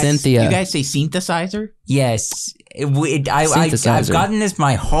 Yes. Cynthia. You guys say synthesizer? Yes. I've gotten this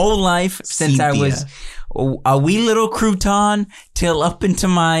my whole life since Cynthia. I was a wee little crouton till up into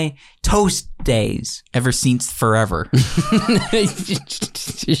my toast days. Ever since forever.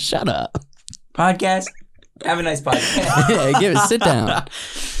 Shut up. Podcast. Have a nice podcast. Sit down.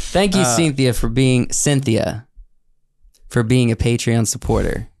 Thank you, Cynthia, for being a Patreon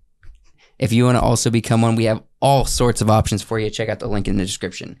supporter. If you want to also become one, we have all sorts of options for you. Check out the link in the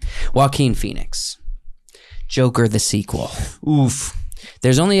description. Joaquin Phoenix. Joker the sequel. Oof.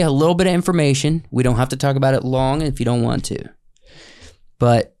 There's only a little bit of information. We don't have to talk about it long if you don't want to.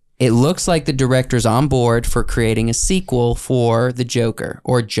 But it looks like the director's on board for creating a sequel for the Joker.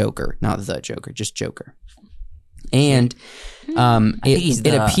 Or Joker. Not the Joker, just Joker. And it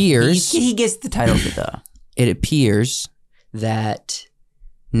appears... He gets the title of it, though. It appears that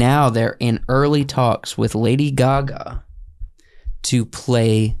now they're in early talks with Lady Gaga to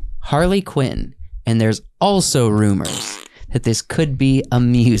play Harley Quinn. And there's also rumors that this could be a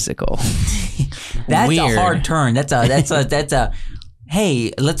musical. That's Weird. a hard turn. That's a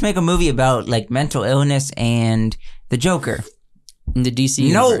hey, let's make a movie about like mental illness and the Joker. In the DC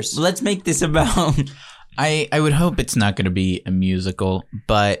universe. No, let's make this about I would hope it's not going to be a musical,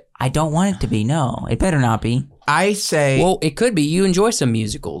 but I don't want it to be. No, it better not be. I say Well, it could be. You enjoy some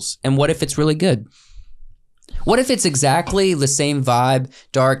musicals. And what if it's really good? What if it's exactly the same vibe,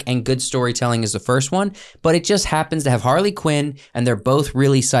 dark, and good storytelling as the first one, but it just happens to have Harley Quinn, and they're both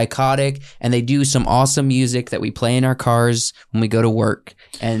really psychotic, and they do some awesome music that we play in our cars when we go to work,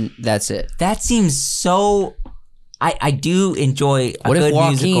 and that's it. That seems so... I do enjoy a What good if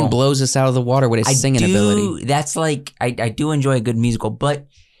Joaquin musical. blows us out of the water with his singing ability? That's like... I do enjoy a good musical, but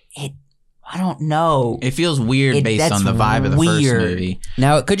I don't know. it feels weird based on the vibe of the first movie.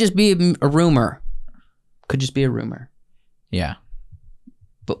 Now, it could just be a rumor. Could just be a rumor. Yeah.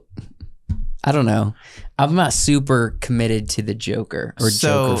 But I don't know. I'm not super committed to the Joker or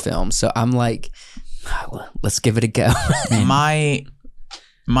Joker film, so I'm like, let's give it a go. My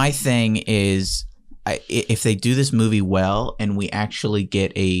thing is, if they do this movie well and we actually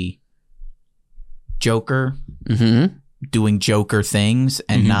get a Joker doing Joker things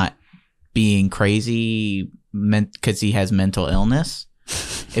and not being crazy because he has mental illness.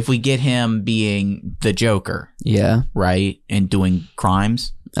 If we get him being the Joker, Yeah. right, and doing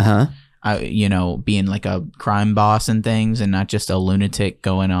crimes, being like a crime boss and things, and not just a lunatic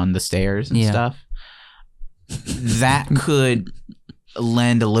going on the stairs and stuff, that could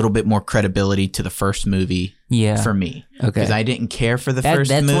lend a little bit more credibility to the first movie for me. Okay. Because I didn't care for the first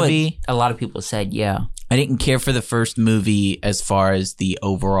that's movie. What a lot of people said, yeah. I didn't care for the first movie as far as the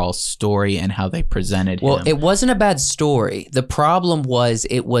overall story and how they presented him. Well, it wasn't a bad story. The problem was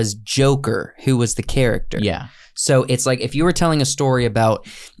it was Joker who was the character. Yeah. So it's like if you were telling a story about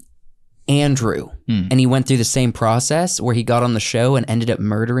Andrew and he went through the same process where he got on the show and ended up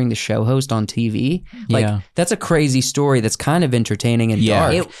murdering the show host on TV. Like that's a crazy story that's kind of entertaining and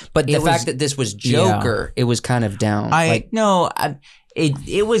dark. But the fact that this was Joker, it was kind of down.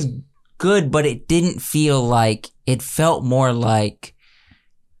 It was good, but it didn't feel like it felt more like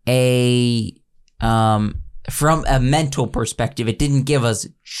a from a mental perspective. It didn't give us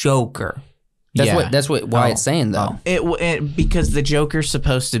Joker. That's why it's saying though. It because the Joker's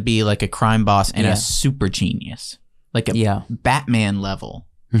supposed to be like a crime boss and a super genius, like a Batman level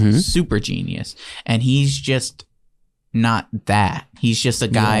super genius, and he's just not that. He's just a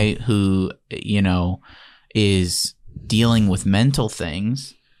guy who is dealing with mental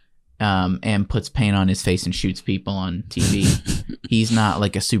things, and puts paint on his face and shoots people on TV. He's not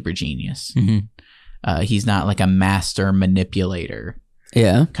like a super genius. He's not like a master manipulator.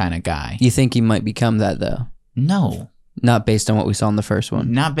 Yeah. Kind of guy. You think he might become that though? No. Not based on what we saw in the first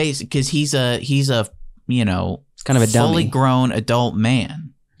one. Not based, because he's a It's kind of a fully dummy. grown adult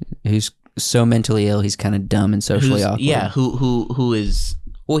man Who's so mentally ill, he's kind of dumb and socially awkward. Yeah, who is...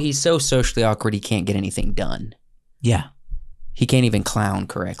 Well, he's so socially awkward, he can't get anything done. Yeah. He can't even clown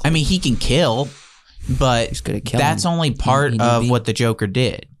correctly. I mean, he can kill, but He's good at killing. that's only part He of what the Joker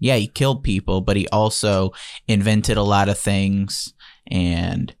did. Yeah, he killed people, but he also invented a lot of things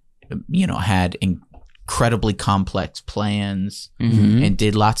and, had incredibly complex plans Mhm. and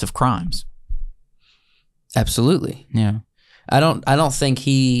did lots of crimes. Absolutely. Yeah. I don't think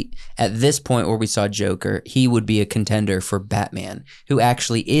he, at this point where we saw Joker, he would be a contender for Batman, who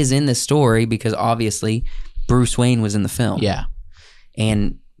actually is in the story because obviously Bruce Wayne was in the film. Yeah.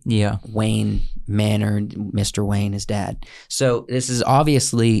 And Yeah. Wayne Manor, Mr. Wayne, his dad. So this is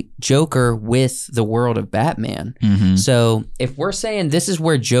obviously Joker with the world of Batman. Mm-hmm. So if we're saying this is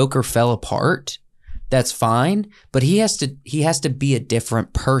where Joker fell apart, that's fine. But he has to be a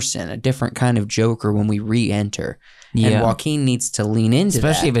different person, a different kind of Joker when we re-enter. Yeah. And Joaquin needs to lean into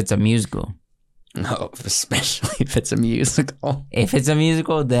Especially that. if it's a musical. No, especially if it's a musical. If it's a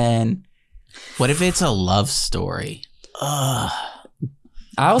musical, then What if it's a love story?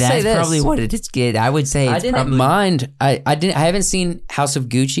 I'll that's say this. probably what it's good. I would say it's I didn't probably mind. I haven't seen House of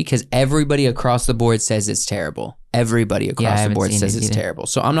Gucci because everybody across the board says it's terrible. Everybody I across the haven't board seen says it it's either. terrible.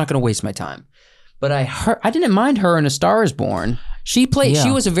 So I'm not going to waste my time. But I didn't mind her in A Star Is Born. She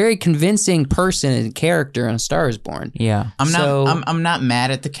Yeah. was a very convincing person and character in A Star Is Born. Yeah. I'm not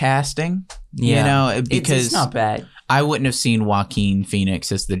mad at the casting. Yeah. Because it's not bad. I wouldn't have seen Joaquin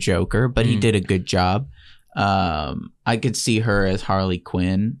Phoenix as the Joker, but he did a good job. I could see her as Harley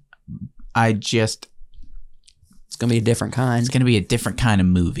Quinn. It's going to be a different kind. It's going to be a different kind of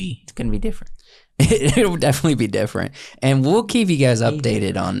movie. It's gonna be different. It'll definitely be different. And we'll keep you guys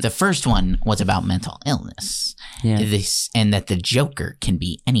updated on The first one was about mental illness. Yeah. And that the Joker can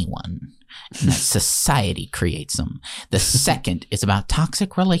be anyone. And that society creates them. The second is about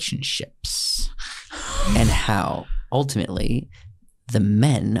toxic relationships. and how ultimately the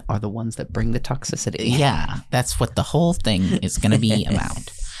men are the ones that bring the toxicity. Yeah, that's what the whole thing is going to be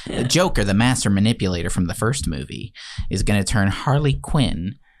about. The Joker, the master manipulator from the first movie, is going to turn Harley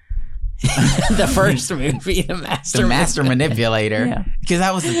Quinn, The first movie, the master manipulator, Yeah. because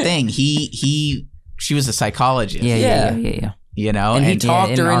that was the thing. She was a psychologist. Yeah. And he And-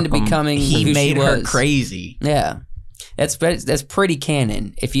 talked in her into Arkham, becoming He who made she her was. crazy. Yeah. That's pretty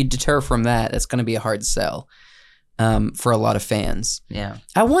canon. If you deter from that, that's going to be a hard sell for a lot of fans. Yeah.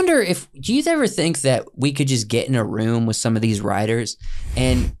 I wonder do you ever think that we could just get in a room with some of these writers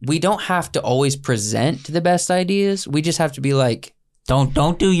and we don't have to always present the best ideas? We just have to be like,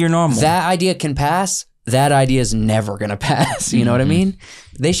 Don't do your normal. that idea can pass. That idea is never going to pass. You know what I mean?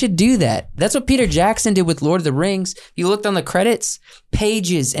 They should do that. That's what Peter Jackson did with Lord of the Rings. If you looked on the credits,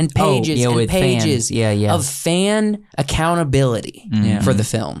 pages and pages and with pages fans. Yeah. of fan accountability Yeah. for the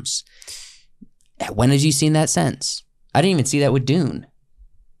films. When have you seen that since? I didn't even see that with Dune.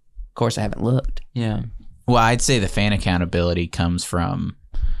 Of course, I haven't looked. Yeah. Well, I'd say the fan accountability comes from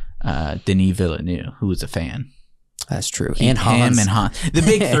Denis Villeneuve, who was a fan. That's true. And Hans. Him and Hans. The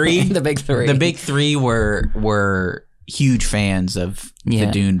big three. The big three. The big three were huge fans of Yeah.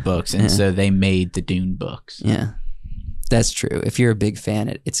 the Dune books, and so they made the Dune books. Yeah, that's true. If you're a big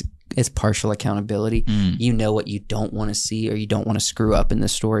fan, it's partial accountability. You know what you don't want to see or you don't want to screw up in the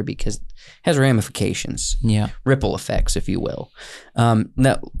story because it has ramifications, Yeah. ripple effects, if you will.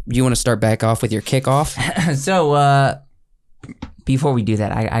 Now, you want to start back off with your kickoff? So, before we do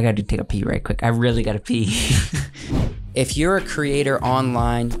that, I got to take a pee right quick. I really got to pee. If you're a creator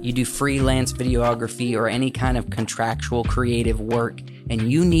online, you do freelance videography or any kind of contractual creative work, and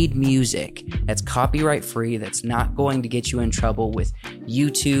you need music that's copyright free, that's not going to get you in trouble with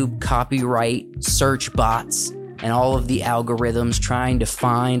YouTube copyright search bots and all of the algorithms trying to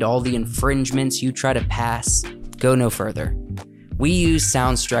find all the infringements you try to pass, go no further. We use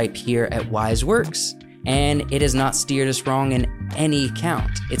Soundstripe here at WiseWorks, and it has not steered us wrong in any account.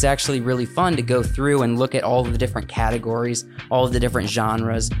 It's actually really fun to go through and look at all of the different categories, all of the different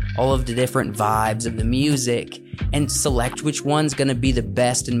genres, all of the different vibes of the music, and select which one's going to be the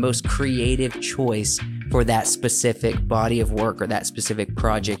best and most creative choice for that specific body of work or that specific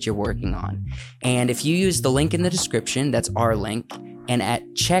project you're working on. And if you use the link in the description, that's our link, and at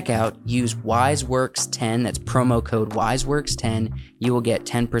checkout, use WiseWorks10, that's promo code WiseWorks10, you will get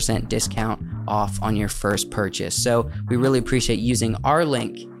 10% discount off on your first purchase. So we really appreciate using our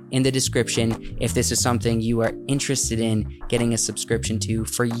link in the description if this is something you are interested in getting a subscription to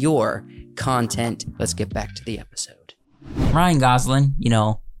for your content. Let's get back to the episode. Ryan Gosling,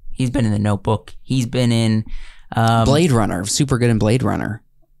 he's been in The Notebook. He's been in Blade Runner, super good in Blade Runner.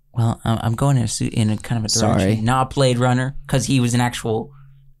 Well, I'm going in a kind of a direction. Sorry. Not Blade Runner, because he was an actual,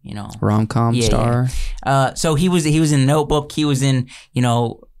 rom-com star. Yeah. So he was in Notebook. He was in,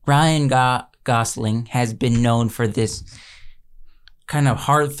 Ryan Gosling has been known for this kind of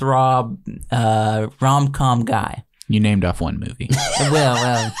heartthrob rom-com guy. You named off one movie.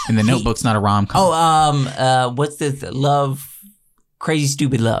 well, and The Notebook's not a rom-com. What's this? Crazy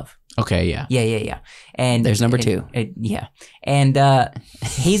Stupid Love. Okay, yeah. Yeah. And there's number 2. Yeah. And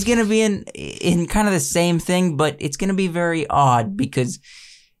he's going to be in kind of the same thing, but it's going to be very odd because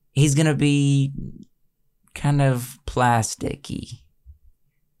he's going to be kind of plasticky.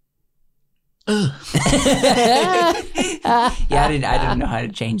 I didn't know how to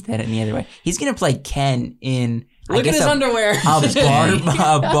change that any other way. He's going to play Ken in Look at his underwear.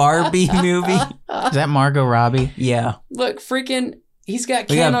 A Barbie movie. Is that Margot Robbie? Yeah. Look, freaking... He's got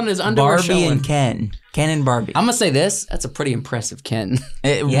Ken on his underwear Barbie showing. And Ken and Barbie. I'm gonna say this. That's a pretty impressive Ken.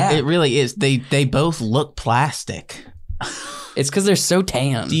 It really is. They both look plastic. It's because they're so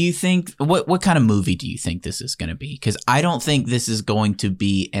tan. Do you think what kind of movie do you think this is going to be? Because I don't think this is going to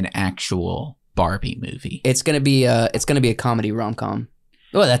be an actual Barbie movie. It's gonna be a comedy rom-com.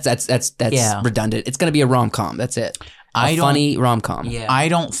 Oh, that's redundant. It's gonna be a rom-com. That's it. A funny rom-com. Yeah. I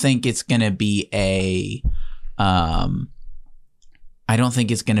don't think it's gonna be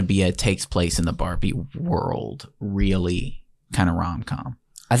takes place in the Barbie world, really kind of rom-com.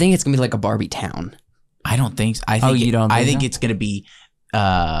 I think it's gonna be like a Barbie town. I don't think so. I think it's gonna be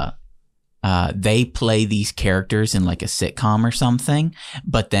they play these characters in like a sitcom or something,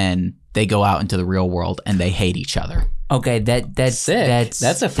 but then they go out into the real world and they hate each other. Okay, that's sick.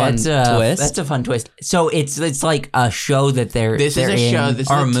 That's a fun twist. That's a fun twist. So it's like a show that This is a show. This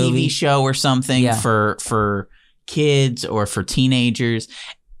is a TV show or something for kids or for teenagers.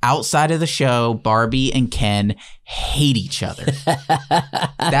 Outside of the show, Barbie and Ken hate each other.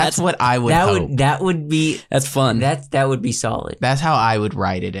 That's what I would hope. That's fun. That would be solid. That's how I would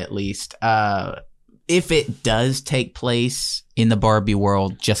write it, at least. If it does take place in the Barbie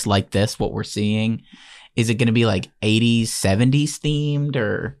world, just like this, what we're seeing, is it going to be like 80s, 70s themed,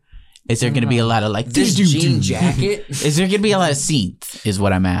 or is there going to be a lot of like this jean jacket? Is there going to be a lot of synth? Is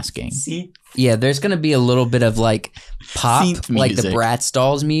what I'm asking. Yeah, there's going to be a little bit of like pop, like the Bratz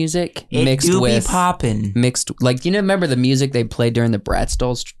Dolls music mixed with poppin'. Like, remember the music they played during the Bratz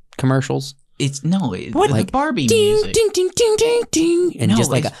Dolls commercials? It's like Barbie music. Ding, ding, ding, ding, ding. And just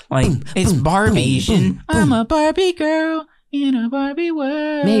like it's Barbie. I'm a Barbie girl in a Barbie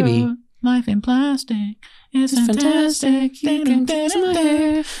world. Maybe. Life in plastic. It's fantastic. You can dance my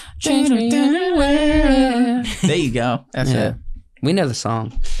hair. Change me anywhere. There you go. That's it. We know the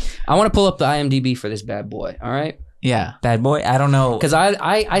song. I want to pull up the IMDb for this bad boy. All right. Yeah. Bad boy. I don't know. Because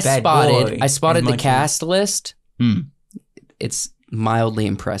I spotted the cast list. It's mildly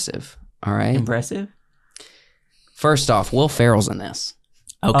impressive. All right. Impressive. First off, Will Ferrell's in this.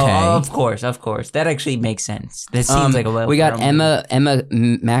 Okay. Oh, of course. That actually makes sense. This seems like a Will. We got Emma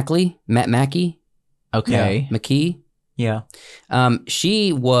Mackey. Okay. McKee. Yeah.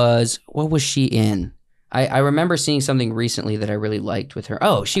 She was. What was she in? I remember seeing something recently that I really liked with her.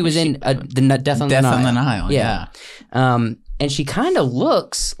 Oh, she was in the Death on the Nile. Yeah. And she kind of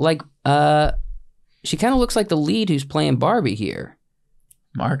looks like the lead who's playing Barbie here.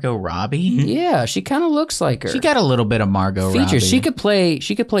 Margot Robbie? Yeah, she kind of looks like her. She got a little bit of Margot Robbie. She could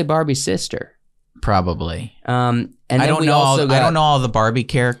play Barbie's sister. Probably. And I don't know all the Barbie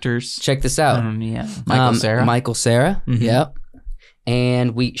characters. Check this out. Michael Cera. Michael Cera. Mm-hmm. Yep.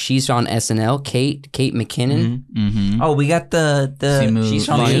 And she's on SNL. Kate McKinnon. Mm-hmm. Mm-hmm. Oh, we got the she's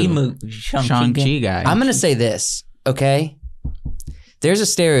Shang-Chi guy. I'm gonna say this, okay? There's a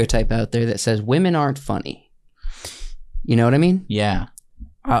stereotype out there that says women aren't funny. You know what I mean? Yeah.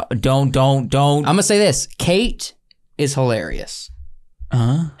 Don't. I'm gonna say this. Kate is hilarious.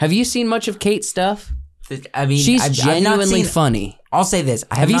 Have you seen much of Kate's stuff? I mean, she's genuinely funny. I'll say this.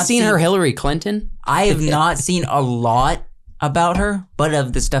 Have you seen her Hillary Clinton? I have not seen a lot about her, but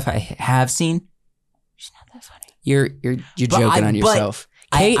of the stuff I have seen, she's not that funny. You're joking on yourself.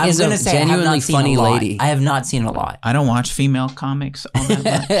 Kate is a genuinely funny lady. I have not seen a lot. I don't watch female comics all that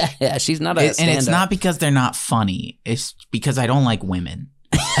much. Yeah, she's not a stand-up. And it's not because they're not funny. It's because I don't like women.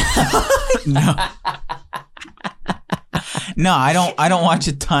 No. No, I don't watch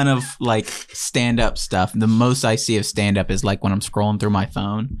a ton of like stand-up stuff. The most I see of stand-up is like when I'm scrolling through my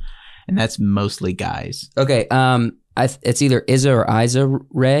phone, and that's mostly guys. Okay, it's either Izza or Isa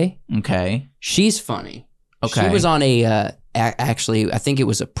Rae. Okay. She's funny. Okay. She was on actually, I think it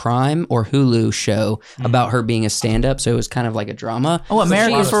was a Prime or Hulu show about her being a stand-up, so it was kind of like a drama. Oh,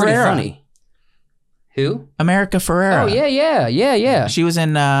 America Ferrera. Funny. Who? America Ferrera. Oh, yeah. She was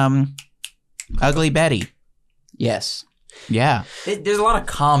in Ugly Betty. Yes. Yeah. There's a lot of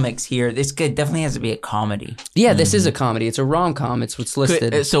comics here. This definitely has to be a comedy. Yeah, this is a comedy. It's a rom-com. It's what's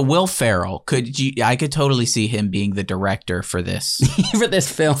listed. So Will Ferrell, I could totally see him being the director for this. For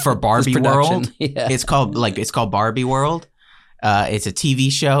this film. For Barbie World. Yeah. It's called Barbie World. It's a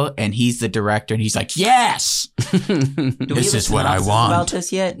TV show, and he's the director, and he's like, yes! This is what I want. About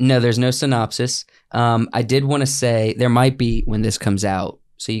this yet? No, there's no synopsis. I did want to say, there might be when this comes out,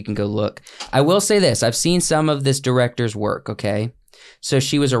 so you can go look. I will say this. I've seen some of this director's work, okay? So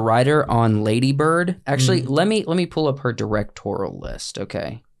she was a writer on Lady Bird. Actually, let me pull up her directorial list,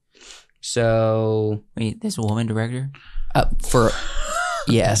 okay? So... Wait, this woman director?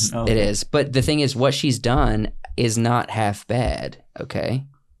 Yes, Okay. it is. But the thing is, what she's done is not half bad, okay?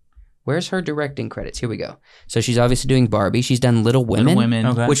 Where's her directing credits? Here we go. So she's obviously doing Barbie. She's done Little Women,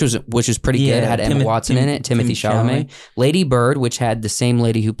 Okay. which was pretty good. Had Emma Watson in it, Timothy Chalamet. Lady Bird, which had the same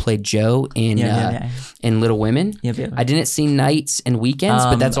lady who played Jo in Little Women. Yep. I didn't see Nights and Weekends,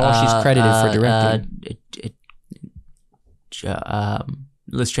 but that's all she's credited for directing.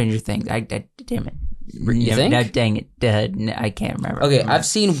 Stranger Things. Damn it. You think? Dang it. I can't remember. Okay, I've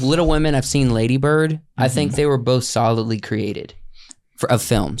seen Little Women. I've seen Lady Bird. I think they were both solidly created of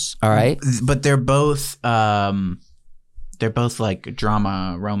films. All right, but they're both like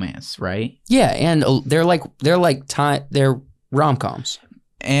drama romance, right? Yeah, and they're rom-coms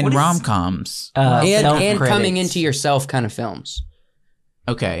And rom-coms. and coming into yourself kind of films.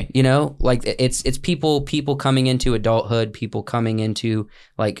 Okay. You know, like it's people coming into adulthood, people coming into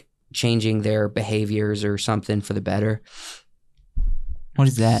like changing their behaviors or something for the better. What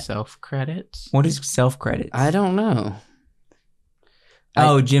is that? Self-credits? What is self-credits? I don't know.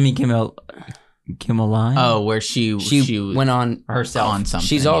 Jimmy Kimmel Live? Oh, where she went on herself on something.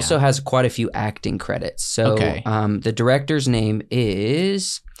 She's also has quite a few acting credits. So the director's name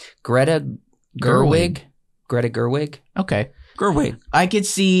is Greta Gerwig. Greta Gerwig. Okay. Gerwig. I can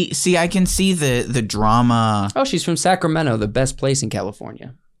see the drama. Oh, she's from Sacramento, the best place in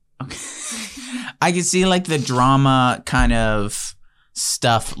California. Okay. I can see like the drama kind of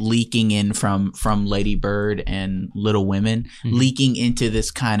stuff leaking in from Lady Bird and Little Women, leaking into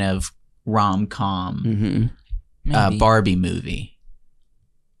this kind of rom-com Barbie movie.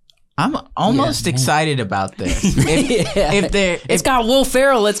 I'm almost excited about this. It's got Will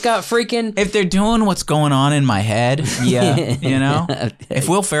Ferrell. It's got freaking. If they're doing what's going on in my head, you know, if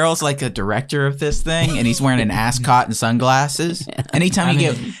Will Ferrell's like a director of this thing and he's wearing an ascot and sunglasses, anytime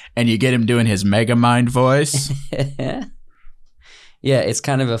you get him doing his Megamind voice. Yeah, it's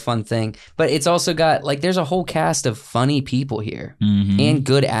kind of a fun thing. But it's also got, like, there's a whole cast of funny people here and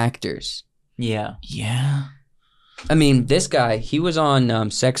good actors. Yeah. Yeah. I mean, this guy, he was on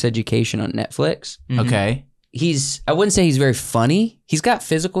Sex Education on Netflix. Okay. I wouldn't say he's very funny. He's got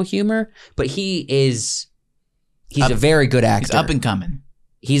physical humor, but he's a very good actor. He's up and coming.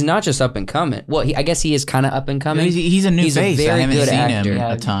 He's not just up and coming. Well, I guess he is kind of up and coming. He's a new face. A very I haven't good seen actor.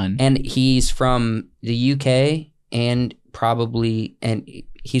 him a ton. And he's from the UK and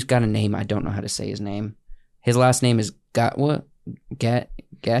he's got a name. I don't know how to say his name. His last name is Gatwa.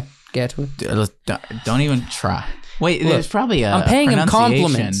 Don't even try. Wait, there's probably I'm paying him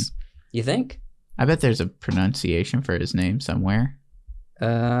compliments. You think? I bet there's a pronunciation for his name somewhere.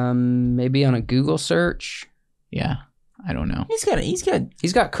 Maybe on a Google search. Yeah, I don't know.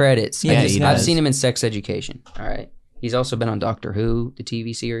 He's got credits. Yeah, I've seen him in Sex Education. All right. He's also been on Doctor Who, the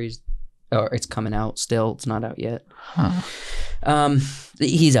TV series. Or it's coming out still. It's not out yet. Huh.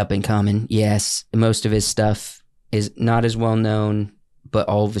 He's up and coming. Yes, most of his stuff is not as well known, but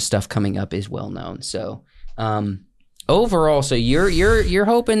all of the stuff coming up is well known. So, overall, so you're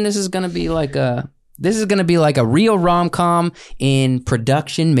hoping this is gonna be like a real rom-com in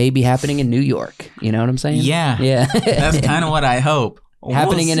production, maybe happening in New York. You know what I'm saying? Yeah. That's kind of what I hope.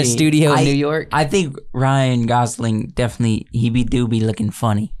 Happening in a studio in New York. I think Ryan Gosling definitely do be looking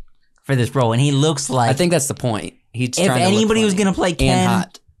funny for this role, and he looks like. I think that's the point. If anybody was gonna play Ken,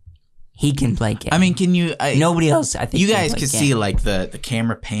 hot. he can play Ken. I mean, can you? Nobody else. I think you guys could see like the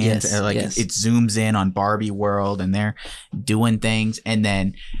camera pans, Yes. It zooms in on Barbie World, and they're doing things, and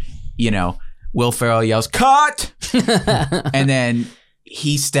then Will Ferrell yells "cut," and then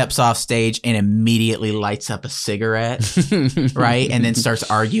he steps off stage and immediately lights up a cigarette, right, and then starts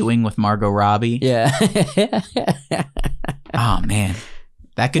arguing with Margot Robbie. Yeah. Oh man.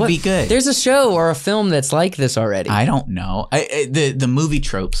 That could be good. There's a show or a film that's like this already. I don't know. The movie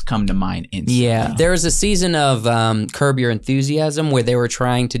tropes come to mind instantly. Yeah. There was a season of Curb Your Enthusiasm where they were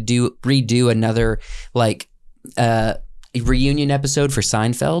trying to redo another like reunion episode for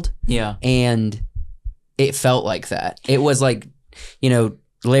Seinfeld. Yeah. And it felt like that. It was like,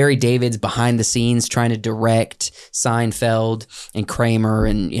 Larry David's behind the scenes trying to direct Seinfeld and Kramer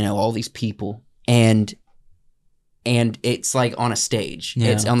and, all these people. And it's like on a stage. Yeah.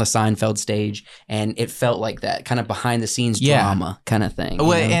 It's on the Seinfeld stage, and it felt like that kind of behind the scenes drama kind of thing.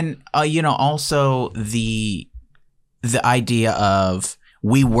 Well, and also the idea of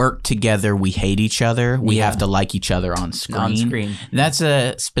we work together, we hate each other, we have to like each other on screen. That's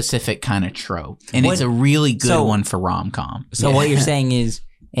a specific kind of trope, and it's a really good one for rom-com. So what you're saying is,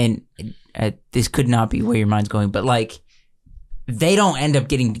 and this could not be where your mind's going, but like they don't end up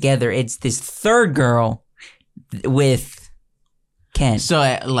getting together. It's this third girl with Ken.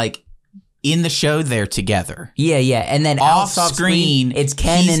 So like in the show they're together. Yeah, and then off screen it's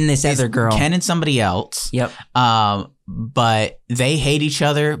Ken and this other girl. Ken and somebody else. Yep. But they hate each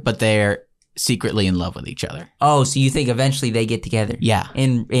other, but they're secretly in love with each other. Oh, so you think eventually they get together? Yeah.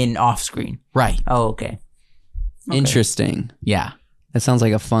 In off screen. Right. Oh, okay. Interesting. Yeah. That sounds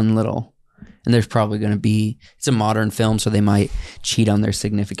like a fun little. And there's probably going to be, it's a modern film, so they might cheat on their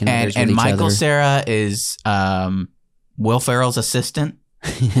significant others with each Michael other. Cera is Will Ferrell's assistant,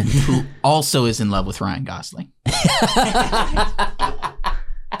 who also is in love with Ryan Gosling.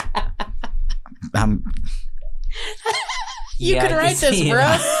 You could write this,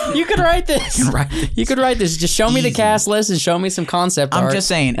 bro. You could write this. You could write this. Just show me the cast list and show me some concept art. I'm just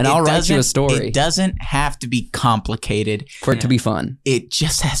saying, and I'll write you a story. It doesn't have to be complicated for it to be fun. It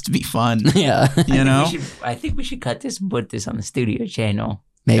just has to be fun. Yeah, I think we should cut this and put this on the studio channel.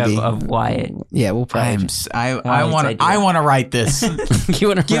 Maybe of Wyatt. Yeah, we'll probably. I want to write this. You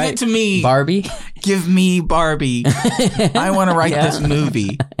want to give it to me, Barbie? Give me Barbie. I want to write this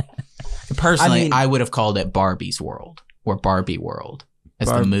movie. Personally, I would have called it Barbie's World or Barbie World as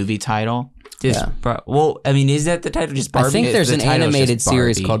the movie title. Well, I mean, is that the title? Just Barbie? I think there's an animated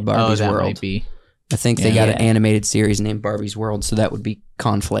series called Barbie's World. Might be. I think they got an animated series named Barbie's World, so that would be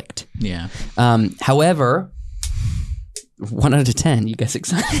conflict. Yeah. However, 1 out of 10. You guys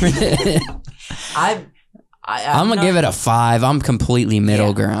excited for this? I'm gonna give it a 5. I'm completely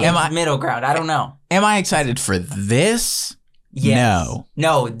middle ground. Am I middle ground? I don't know. Am I excited for this? Yes.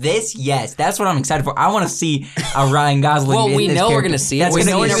 No, this, yes. That's what I'm excited for. I want to see a Ryan Gosling. Well, we know we're going to see it. We're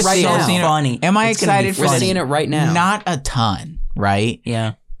seeing it right now. Funny. Am I excited for this? We're seeing it right now. Not a ton, right?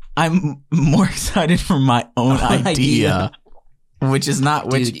 Yeah. I'm more excited for my own idea, which is not.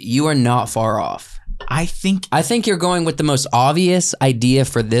 Dude, you are not far off. I think you're going with the most obvious idea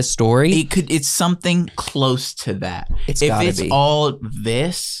for this story. It's something close to that. If it's all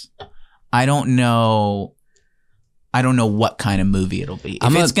this, I don't know what kind of movie it'll be.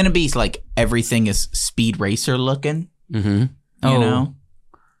 If it's going to be like everything is Speed Racer looking, you know?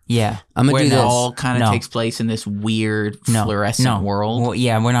 Yeah. I'm going to do this. Where it all kind of takes place in this weird fluorescent world. Well,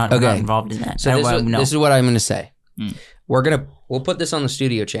 yeah, we're not involved in that. So this is what I'm going to say. We'll put this on the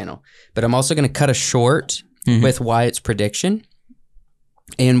studio channel, but I'm also going to cut a short with Wyatt's prediction.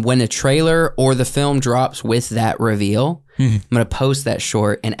 And when the trailer or the film drops with that reveal, I'm going to post that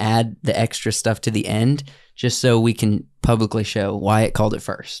short and add the extra stuff to the end, just so we can publicly show Wyatt called it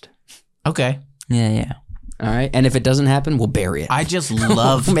first. Okay. Yeah. All right. And if it doesn't happen, we'll bury it. I just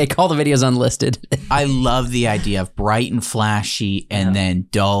love... Make all the videos unlisted. I love the idea of bright and flashy and then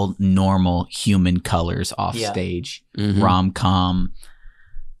dull, normal human colors off stage. Rom-com.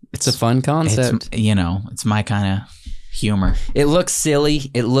 It's a fun concept. It's my kind of humor. It looks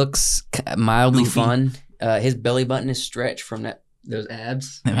silly. It looks mildly fun. His belly button is stretched from those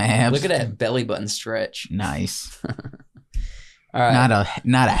abs. Look at that belly button stretch. Nice. All right.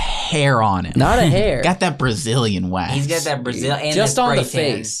 Not a hair on it. Not a hair. Got that Brazilian wax. He's got that Brazilian and just the on the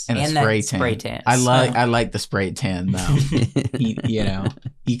spray face and the spray tan. I like the spray tan though.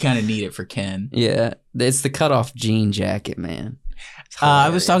 You kind of need it for Ken. Yeah, it's the cutoff jean jacket, man. I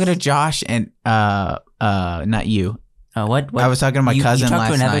was talking to Josh and not you. What? I was talking to my cousin last night. You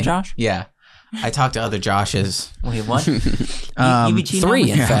talked to another Josh? Yeah. I talked to other Joshes. Wait, what? You be cheating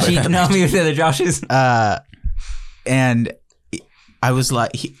 3, in fact. Cheating on me with the other Joshes? And I was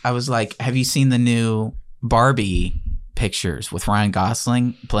like, have you seen the new Barbie pictures with Ryan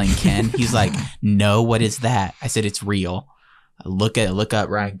Gosling playing Ken? He's like, no, what is that? I said, it's real. Look up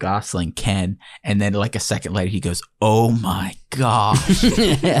Ryan Gosling, Ken. And then like a second later, he goes, oh my gosh.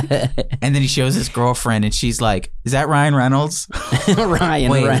 And then he shows his girlfriend and she's like, is that Ryan Reynolds?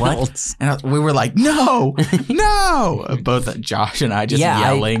 Ryan Wait, Reynolds. And we were like, no. Both Josh and I just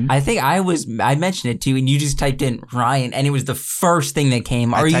yelling. I think I mentioned it to you and you just typed in Ryan and it was the first thing that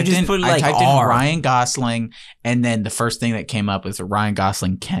came. Or you just put like I typed R. in Ryan Gosling and then the first thing that came up was Ryan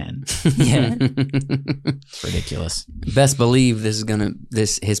Gosling Ken. Yeah. It's ridiculous. Best believe his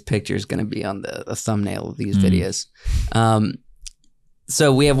picture is gonna be on the thumbnail of these videos.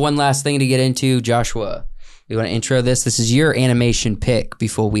 So we have one last thing to get into. Joshua, you want to intro this? This is your animation pick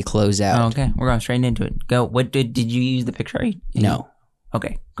before we close out. Okay, we're going straight into it. Go. What did you use the picture? No.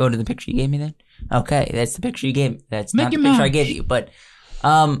 Okay, go to the picture you gave me then. Okay, that's the picture you gave me. That's not Mickey the picture Mouse. I gave you. But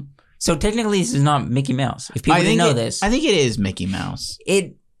so technically this is not Mickey Mouse. If people didn't know this, I think it is Mickey Mouse.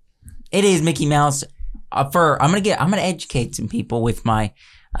 it is Mickey Mouse. I'm gonna educate some people with my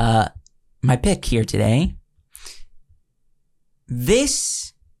my pick here today.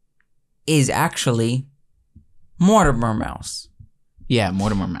 This is actually Mortimer Mouse. Yeah,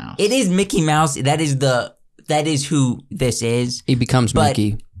 Mortimer Mouse. It is Mickey Mouse. That is who this is. He becomes But-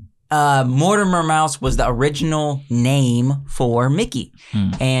 Mickey. Mortimer Mouse was the original name for Mickey.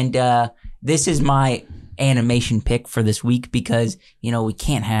 And this is my animation pick for this week because, we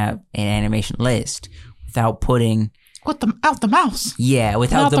can't have an animation list without putting Out the mouse.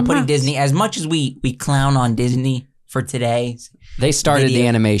 without the putting mouse. Disney. As much as we clown on Disney for today, They started the video.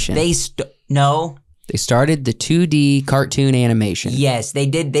 animation. they started the 2D cartoon animation. yes, they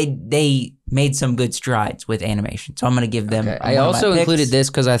did. They made some good strides with animation. So I'm going to give them. Okay. one I of my also picks. included this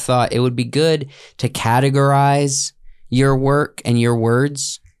because I thought it would be good to categorize your work and your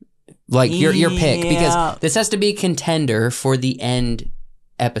words, like your pick, Yeah. because this has to be a contender for the end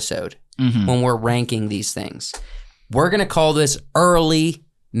episode when we're ranking these things. We're gonna call this early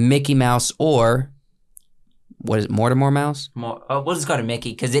Mickey Mouse or what is it, Mortimer Mouse? We'll just call it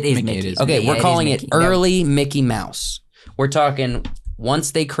Mickey because it is Mickey, Mickey. it is. Okay, Yeah, we're calling it Mickey. early Mickey Mouse. We're talking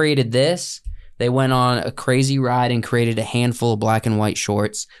once they created this, they went on a crazy ride and created a handful of black and white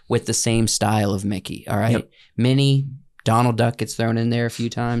shorts with the same style of Mickey. All right. Yep. Minnie, Donald Duck gets thrown in there a few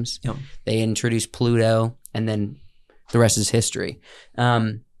times. Yep. They introduced Pluto, and then the rest is history.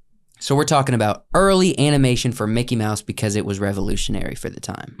 So we're talking about early animation for Mickey Mouse because it was revolutionary for the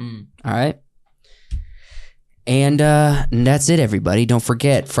time. All right. And that's it, everybody. Don't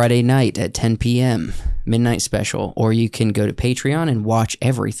forget, Friday night at 10 p.m., midnight special. Or you can go to Patreon and watch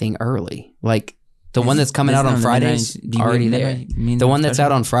everything early. Like the one that's coming out on Fridays, already there. The one that's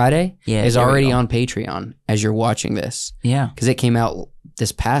out on Friday is there we already go. on Patreon as you're watching this. Yeah. Because it came out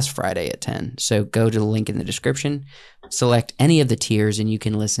this past Friday at 10. So go to the link in the description, select any of the tiers, and you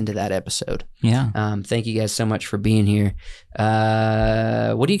can listen to that episode. Yeah. Thank you guys so much for being here.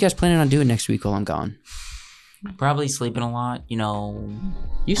 What are you guys planning on doing next week while I'm gone? Probably sleeping a lot,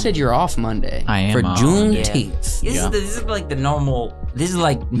 You said you're off Monday. I am for off. Juneteenth. This is like the normal. This is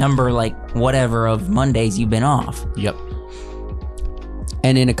like number whatever of Mondays you've been off. Yep.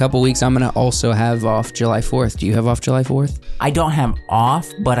 And in a couple weeks, I'm gonna also have off July 4th. Do you have off July 4th? I don't have off,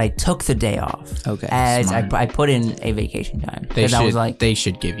 but I took the day off. Okay, As smart. I put in a vacation time. They 'Cause should, I was like, they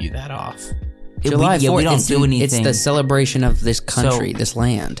should give you that off. July 4th. we don't it's do anything. It's the celebration of this country, this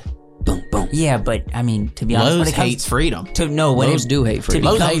land. Boom, boom. Yeah, but I mean, to be honest, when Lowe's it comes hates freedom. to no, when Lowe's it, do hate to freedom.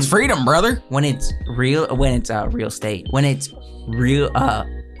 Lowe's become- hates freedom, brother. when it's real estate, when it's real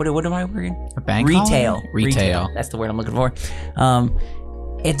what am I working? A bank Retail. holiday? Retail. That's the word I'm looking for.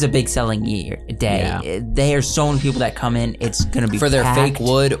 It's a big selling day. Yeah. There are so many people that come in. It's gonna be For their packed. fake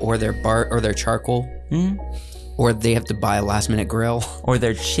wood or their or their charcoal, or they have to buy a last minute grill. or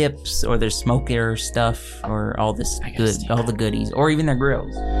their chips, or their smoker stuff, or all the goodies, or even their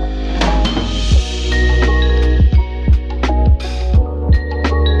grills.